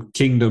freedom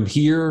kingdom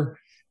here,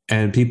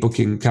 and people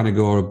can kind of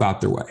go about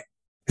their way.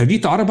 Have you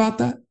thought about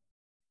that?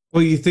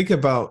 Well, you think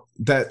about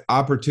that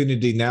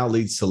opportunity now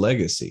leads to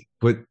legacy,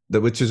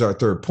 which is our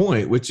third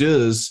point, which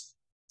is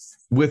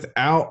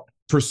without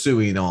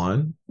pursuing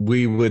on,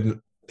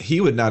 he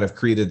would not have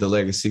created the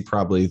legacy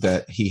probably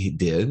that he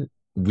did.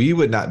 We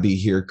would not be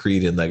here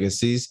creating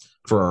legacies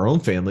for our own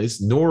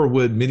families, nor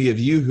would many of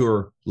you who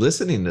are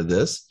listening to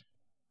this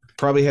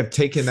probably have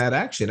taken that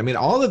action. I mean,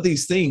 all of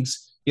these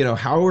things,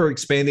 how we're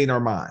expanding our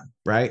mind,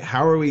 right?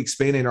 How are we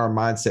expanding our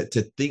mindset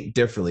to think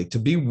differently, to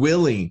be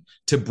willing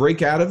to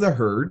break out of the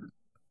herd,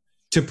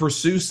 to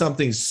pursue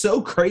something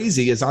so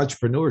crazy as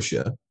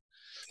entrepreneurship,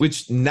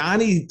 which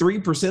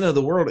 93% of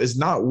the world is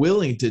not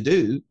willing to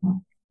do,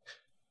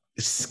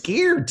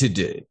 scared to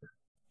do,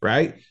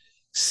 right?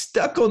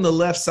 Stuck on the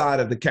left side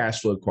of the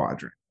cash flow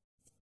quadrant.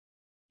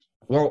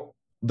 Well,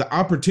 the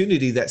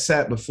opportunity that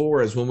sat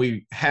before us when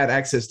we had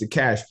access to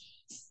cash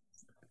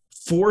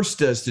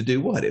forced us to do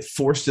what? It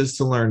forced us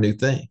to learn new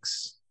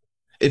things.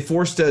 It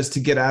forced us to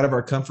get out of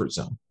our comfort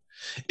zone.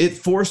 It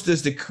forced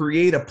us to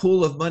create a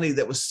pool of money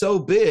that was so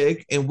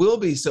big and will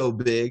be so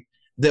big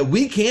that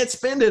we can't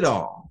spend it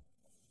all,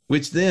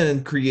 which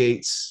then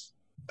creates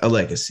a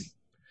legacy.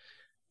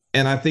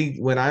 And I think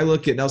when I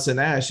look at Nelson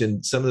Nash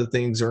and some of the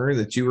things, Ern,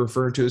 that you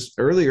referred to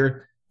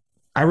earlier,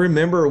 I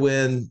remember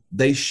when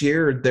they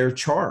shared their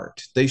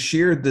chart. They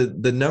shared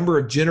the number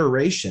of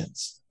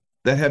generations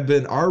that have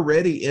been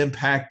already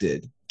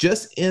impacted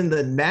just in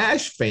the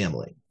Nash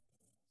family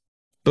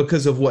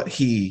because of what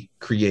he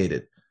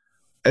created.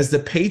 As the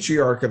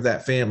patriarch of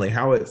that family,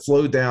 how it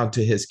flowed down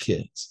to his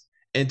kids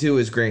and to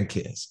his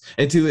grandkids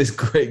and to his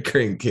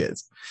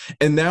great-grandkids.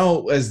 And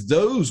now as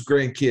those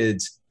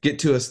grandkids get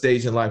to a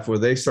stage in life where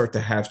they start to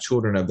have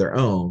children of their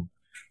own,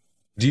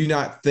 do you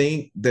not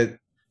think that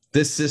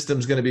this system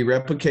is going to be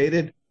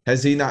replicated?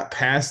 Has he not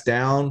passed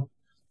down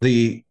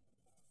the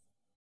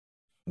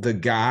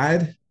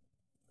guide,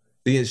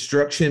 the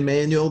instruction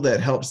manual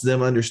that helps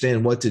them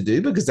understand what to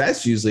do? Because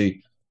that's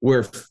usually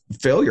where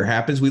failure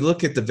happens. We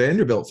look at the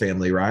Vanderbilt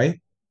family,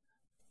 right?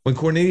 When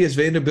Cornelius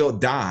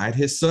Vanderbilt died,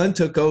 his son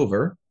took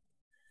over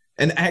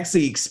and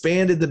actually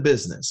expanded the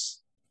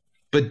business,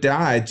 but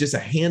died just a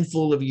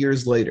handful of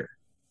years later.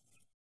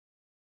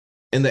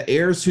 And the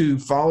heirs who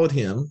followed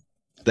him,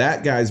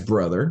 that guy's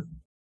brother,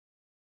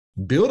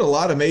 built a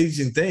lot of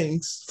amazing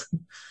things,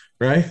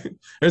 right?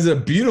 There's a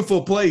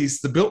beautiful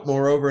place, the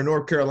Biltmore over in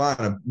North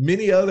Carolina,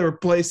 many other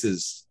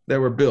places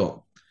that were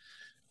built.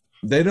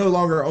 They no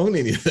longer own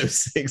any of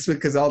those things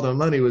because all the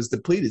money was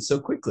depleted so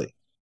quickly.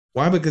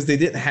 Why? Because they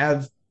didn't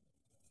have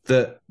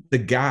the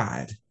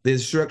guide, the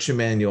instruction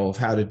manual of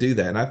how to do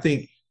that. And I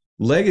think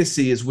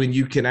legacy is when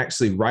you can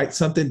actually write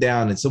something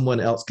down and someone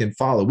else can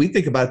follow. We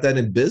think about that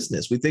in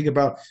business. We think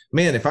about,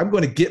 man, if I'm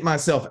going to get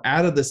myself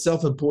out of the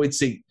self-employed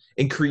seat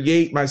and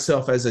create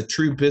myself as a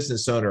true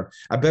business owner,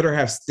 I better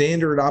have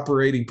standard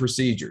operating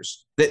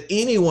procedures that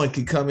anyone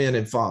can come in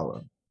and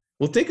follow.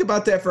 Well, think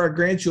about that for our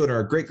grandchildren,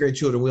 our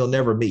great-grandchildren we'll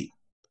never meet.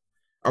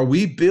 Are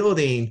we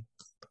building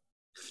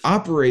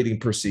operating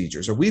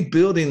procedures? Are we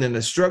building an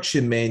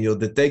instruction manual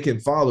that they can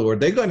follow? Are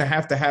they going to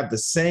have the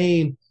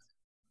same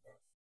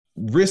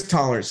risk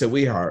tolerance that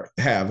we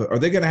have? Are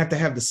they going to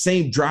have the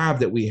same drive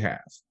that we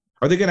have?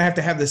 Are they going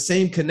to have the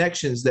same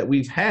connections that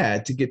we've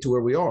had to get to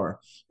where we are?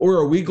 Or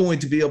are we going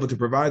to be able to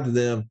provide to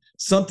them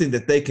something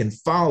that they can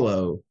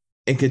follow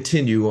and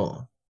continue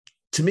on?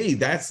 To me,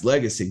 that's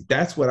legacy.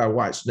 That's what I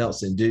watched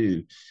Nelson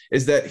do,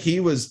 is that he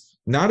was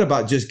not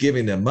about just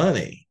giving them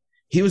money.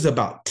 He was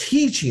about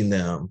teaching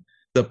them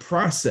the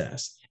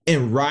process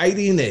and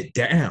writing it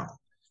down.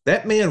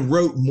 That man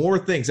wrote more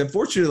things.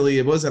 Unfortunately,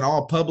 it wasn't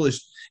all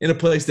published in a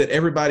place that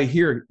everybody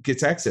here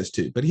gets access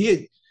to, but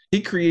he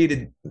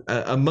created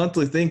a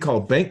monthly thing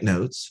called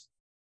Banknotes,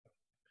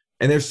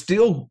 and they're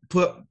still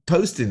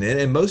posting it,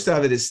 and most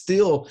of it is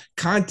still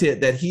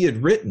content that he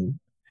had written,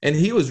 and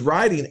he was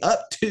writing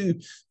up to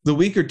the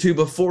week or two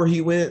before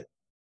he went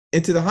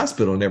into the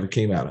hospital and never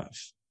came out of.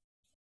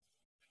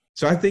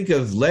 So I think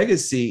of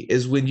legacy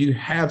is when you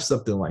have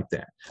something like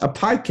that. A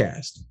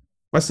podcast.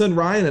 My son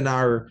Ryan and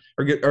I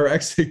are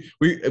actually,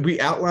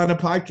 we outline a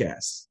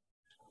podcast,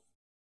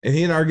 and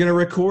he and I are going to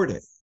record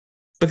it,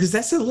 because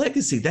that's a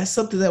legacy. That's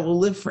something that will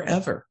live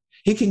forever.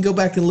 He can go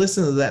back and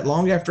listen to that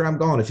long after I'm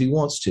gone if he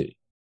wants to.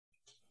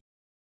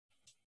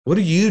 What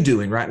are you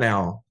doing right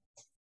now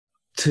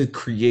to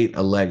create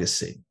a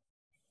legacy?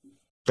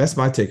 That's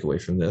my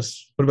takeaway from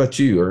this. What about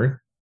you, Ern?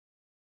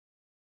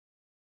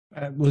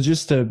 Well,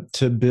 just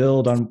to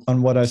build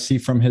on what I see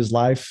from his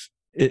life,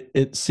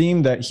 it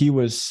seemed that he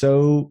was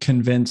so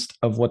convinced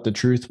of what the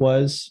truth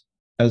was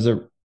as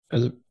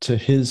to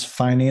his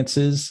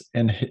finances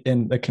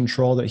and the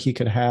control that he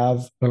could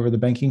have over the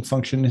banking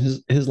function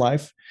in his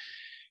life.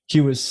 He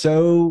was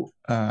so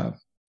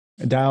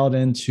dialed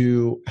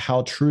into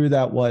how true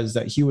that was,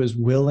 that he was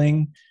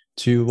willing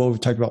to, what we've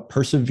talked about,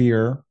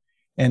 persevere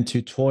and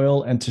to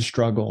toil and to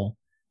struggle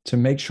to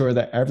make sure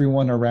that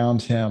everyone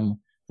around him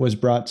was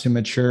brought to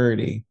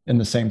maturity in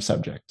the same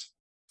subject,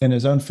 in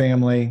his own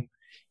family,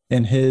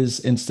 in his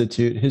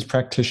institute, his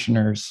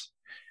practitioners,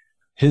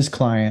 his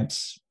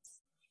clients.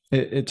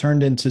 It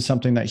turned into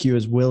something that he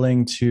was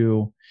willing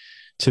to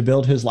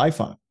build his life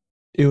on.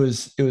 It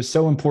was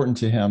so important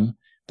to him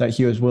that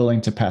he was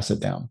willing to pass it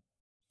down.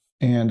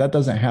 And that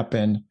doesn't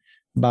happen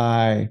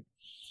by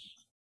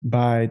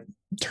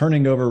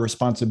turning over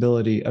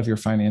responsibility of your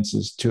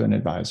finances to an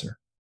advisor.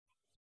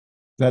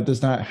 That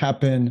does not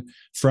happen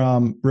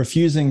from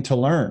refusing to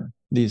learn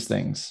these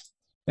things.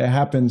 It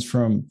happens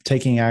from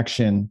taking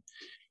action,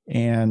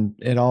 and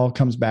it all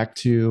comes back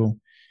to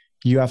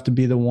you have to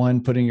be the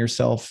one putting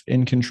yourself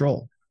in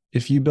control.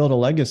 If you build a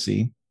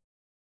legacy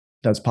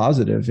that's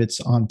positive, it's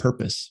on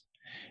purpose.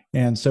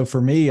 And so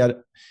for me,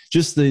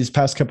 just these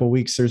past couple of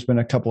weeks, there's been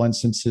a couple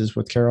instances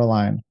with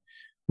Caroline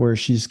where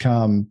she's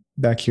come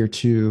back here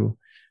to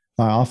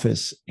my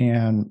office,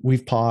 and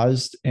we've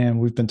paused and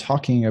we've been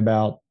talking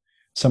about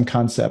some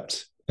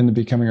concept in the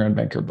Becoming Your Own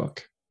Banker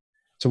book.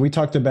 So we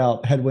talked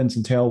about headwinds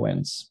and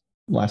tailwinds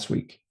last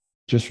week,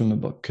 just from the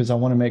book, because I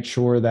want to make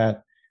sure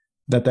that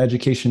the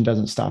education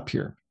doesn't stop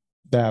here,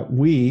 that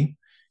we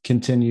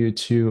continue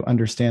to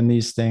understand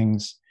these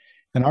things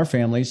in our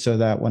family so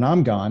that when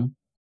I'm gone,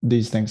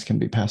 these things can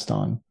be passed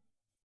on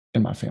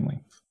in my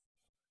family.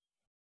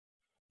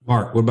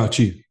 Mark, what about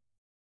you?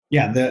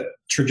 Yeah, the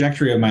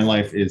trajectory of my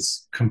life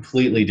is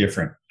completely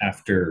different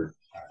after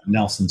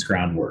Nelson's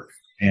groundwork,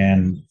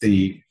 and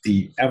the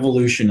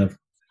evolution of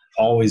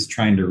always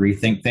trying to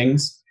rethink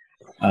things.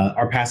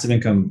 Our passive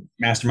income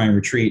mastermind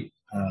retreat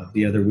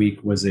the other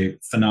week was a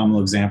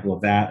phenomenal example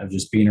of that, of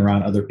just being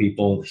around other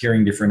people,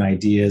 hearing different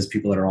ideas,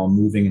 people that are all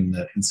moving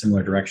in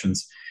similar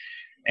directions.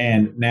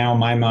 And now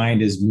my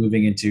mind is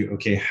moving into,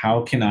 okay,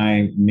 how can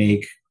I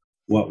make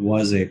what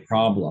was a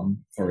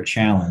problem or a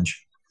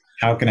challenge,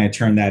 how can I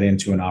turn that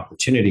into an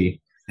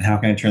opportunity? And how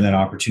can I turn that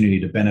opportunity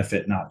to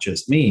benefit not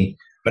just me,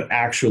 but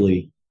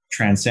actually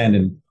transcend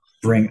and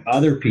bring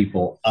other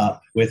people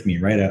up with me,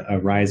 right? A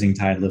rising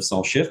tide lifts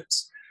all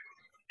ships.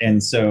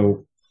 And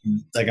so,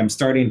 like, I'm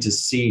starting to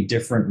see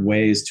different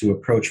ways to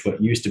approach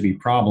what used to be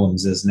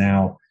problems as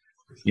now,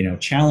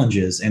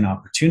 challenges and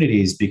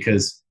opportunities,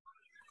 because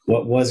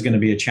what was going to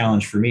be a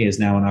challenge for me is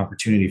now an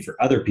opportunity for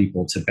other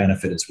people to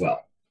benefit as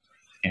well.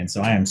 And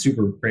so I am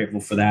super grateful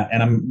for that.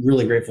 And I'm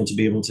really grateful to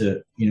be able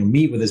to,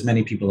 meet with as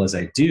many people as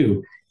I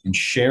do and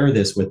share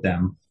this with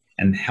them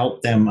and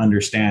help them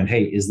understand,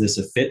 hey, is this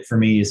a fit for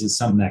me? Is it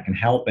something that can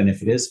help? And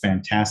if it is,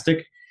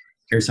 fantastic.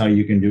 Here's how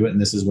you can do it. And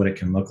this is what it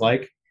can look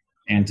like.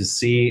 And to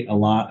see a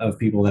lot of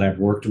people that I've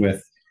worked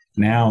with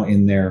now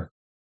in their,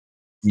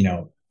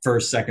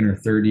 first, second, or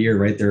third year,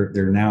 right?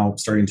 They're now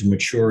starting to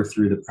mature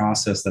through the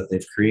process that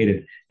they've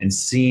created, and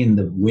seeing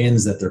the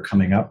wins that they're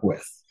coming up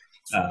with.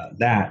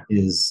 That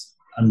is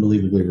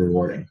unbelievably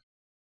rewarding.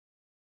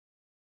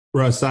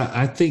 Russ,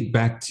 I think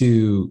back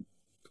to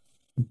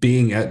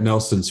being at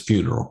Nelson's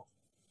funeral.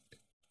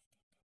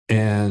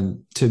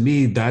 And to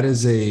me, that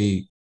is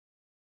a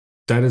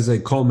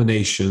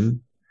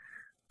culmination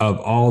of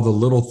all the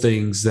little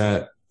things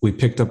that we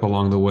picked up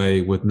along the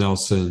way with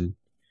Nelson.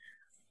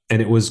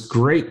 And it was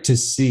great to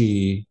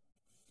see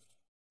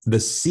the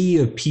sea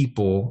of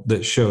people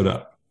that showed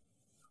up,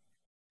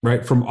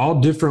 right? From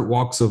all different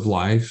walks of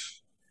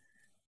life.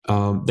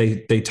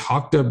 They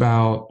talked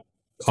about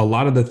a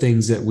lot of the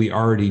things that we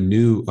already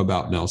knew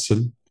about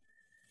Nelson.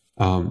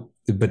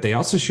 But they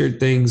also shared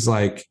things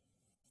like,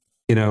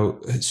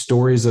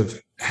 stories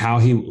of how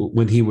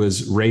when he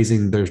was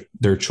raising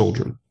their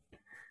children,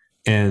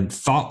 and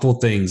thoughtful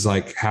things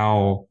like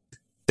how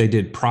they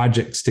did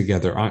projects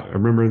together. I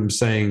remember them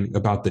saying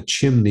about the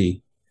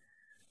chimney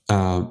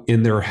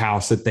in their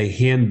house that they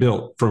hand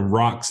built from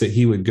rocks that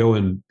he would go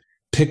and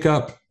pick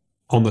up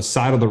on the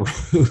side of the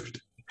road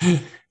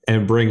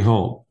and bring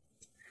home.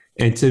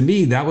 And to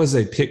me, that was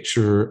a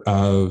picture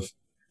of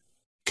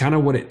kind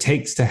of what it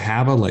takes to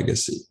have a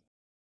legacy,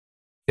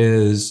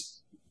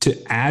 is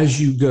to,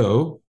 as you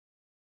go,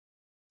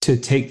 to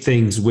take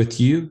things with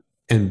you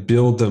and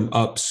build them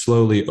up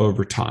slowly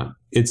over time.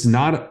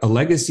 A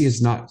legacy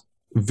is not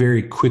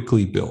very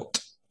quickly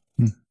built.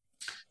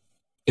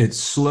 It's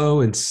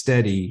slow and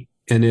steady,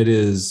 and it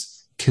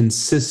is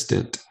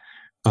consistent.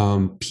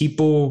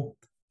 People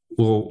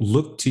will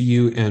look to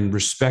you and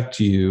respect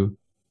you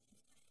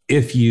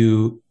if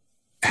you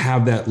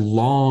have that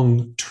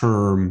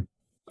long-term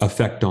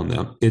effect on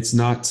them. It's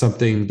not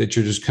something that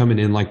you're just coming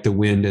in like the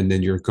wind and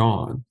then you're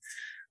gone.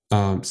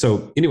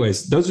 So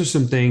anyways, those are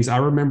some things. I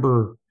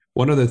remember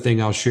one other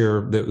thing I'll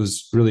share that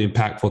was really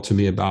impactful to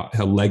me about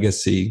a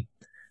legacy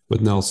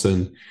with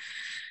Nelson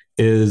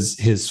is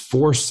his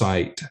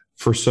foresight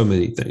for so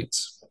many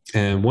things.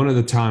 And one of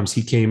the times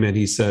he came in,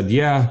 he said,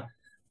 I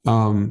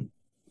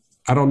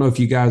don't know if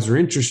you guys are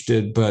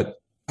interested, but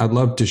I'd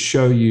love to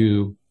show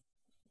you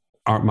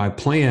my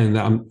plan.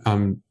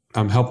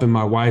 I'm helping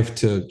my wife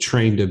to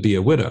train to be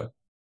a widow.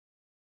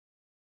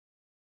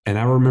 And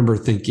I remember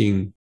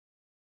thinking,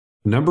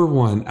 number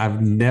one,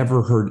 I've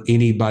never heard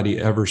anybody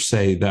ever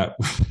say that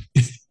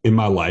in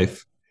my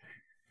life.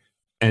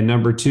 And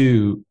number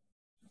two,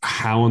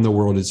 how in the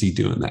world is he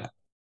doing that?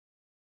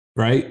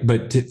 Right?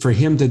 But for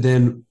him to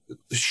then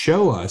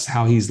show us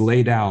how he's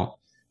laid out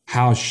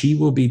how she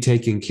will be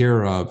taken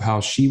care of, how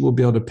she will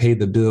be able to pay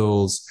the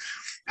bills,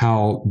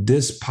 how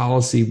this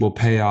policy will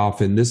pay off,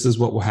 and this is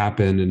what will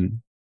happen.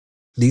 And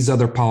these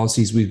other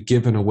policies we've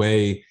given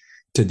away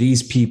to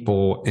these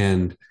people,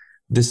 and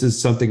this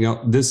is something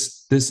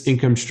else. This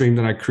income stream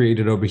that I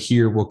created over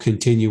here will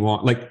continue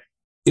on. Like,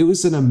 it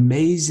was an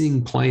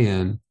amazing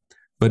plan,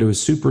 but it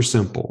was super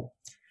simple.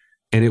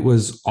 And it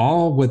was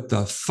all with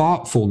the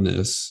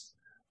thoughtfulness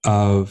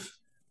of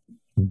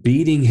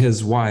beating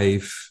his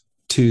wife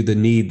to the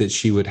need that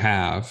she would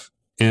have.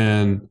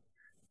 And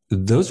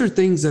those are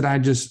things that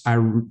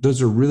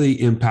those are really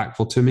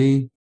impactful to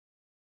me,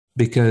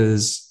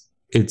 because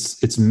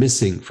it's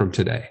missing from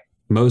today.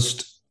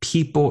 Most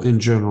people in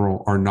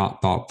general are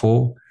not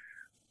thoughtful,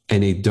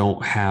 and they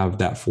don't have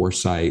that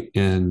foresight.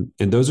 And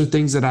those are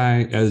things that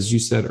as you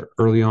said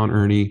early on,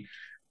 Ernie,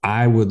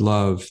 I would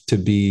love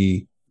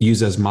to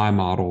use as my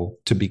model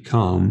to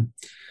become,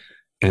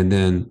 and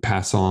then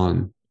pass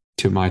on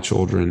to my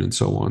children and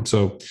so on.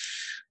 So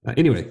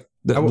anyway,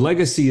 the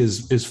legacy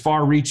is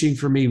far reaching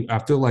for me. I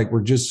feel like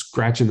we're just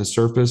scratching the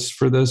surface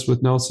for this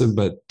with Nelson,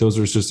 but those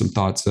are just some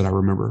thoughts that I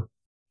remember.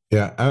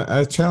 Yeah,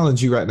 I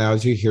challenge you right now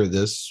as you hear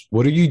this.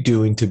 What are you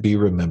doing to be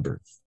remembered?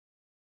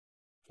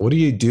 What are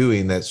you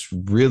doing that's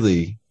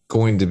really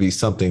going to be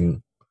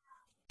something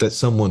that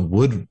someone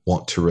would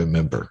want to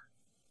remember?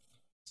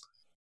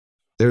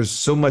 There's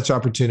so much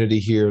opportunity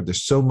here.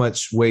 There's so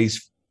much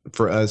ways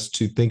for us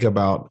to think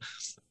about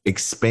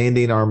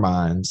expanding our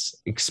minds,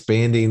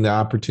 expanding the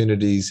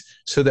opportunities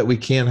so that we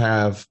can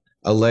have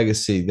a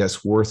legacy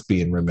that's worth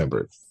being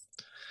remembered.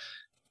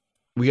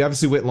 we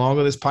obviously went long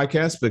on this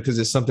podcast because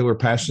it's something we're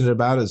passionate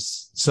about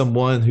as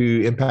someone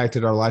who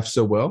impacted our life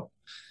so well.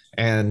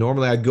 And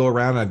normally I'd go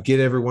around and I'd get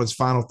everyone's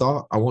final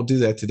thought. I won't do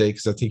that today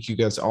because I think you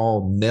guys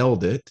all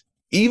nailed it.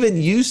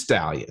 Even you,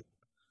 Stallion.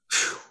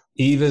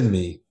 Even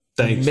me.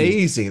 Thank you.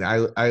 Amazing.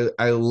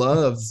 I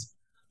love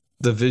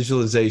the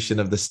visualization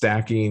of the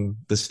stacking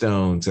the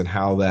stones and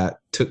how that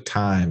took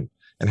time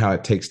and how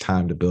it takes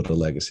time to build a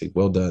legacy.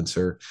 Well done,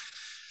 sir.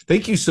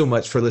 Thank you so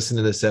much for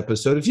listening to this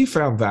episode. If you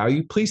found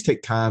value, please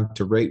take time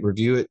to rate,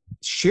 review it,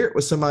 share it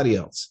with somebody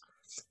else.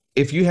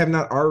 If you have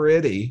not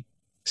already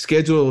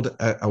scheduled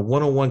a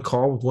one-on-one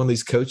call with one of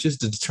these coaches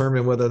to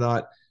determine whether or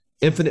not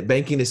infinite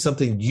banking is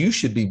something you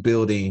should be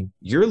building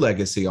your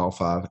legacy off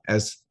of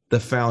as the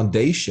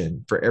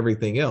foundation for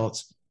everything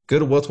else, go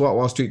to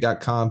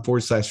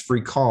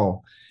wealthwithoutwallstreet.com/free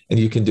call and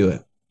you can do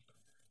it.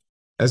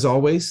 As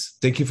always,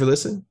 thank you for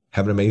listening.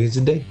 Have an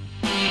amazing day.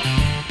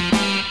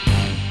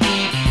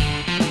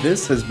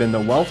 This has been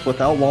the Wealth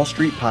Without Wall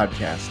Street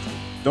podcast.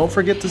 Don't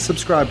forget to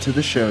subscribe to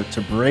the show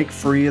to break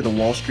free of the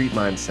Wall Street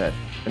mindset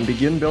and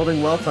begin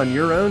building wealth on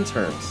your own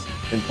terms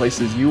in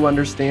places you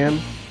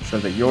understand so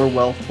that your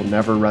wealth will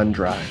never run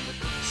dry.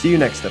 See you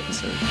next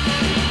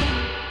episode.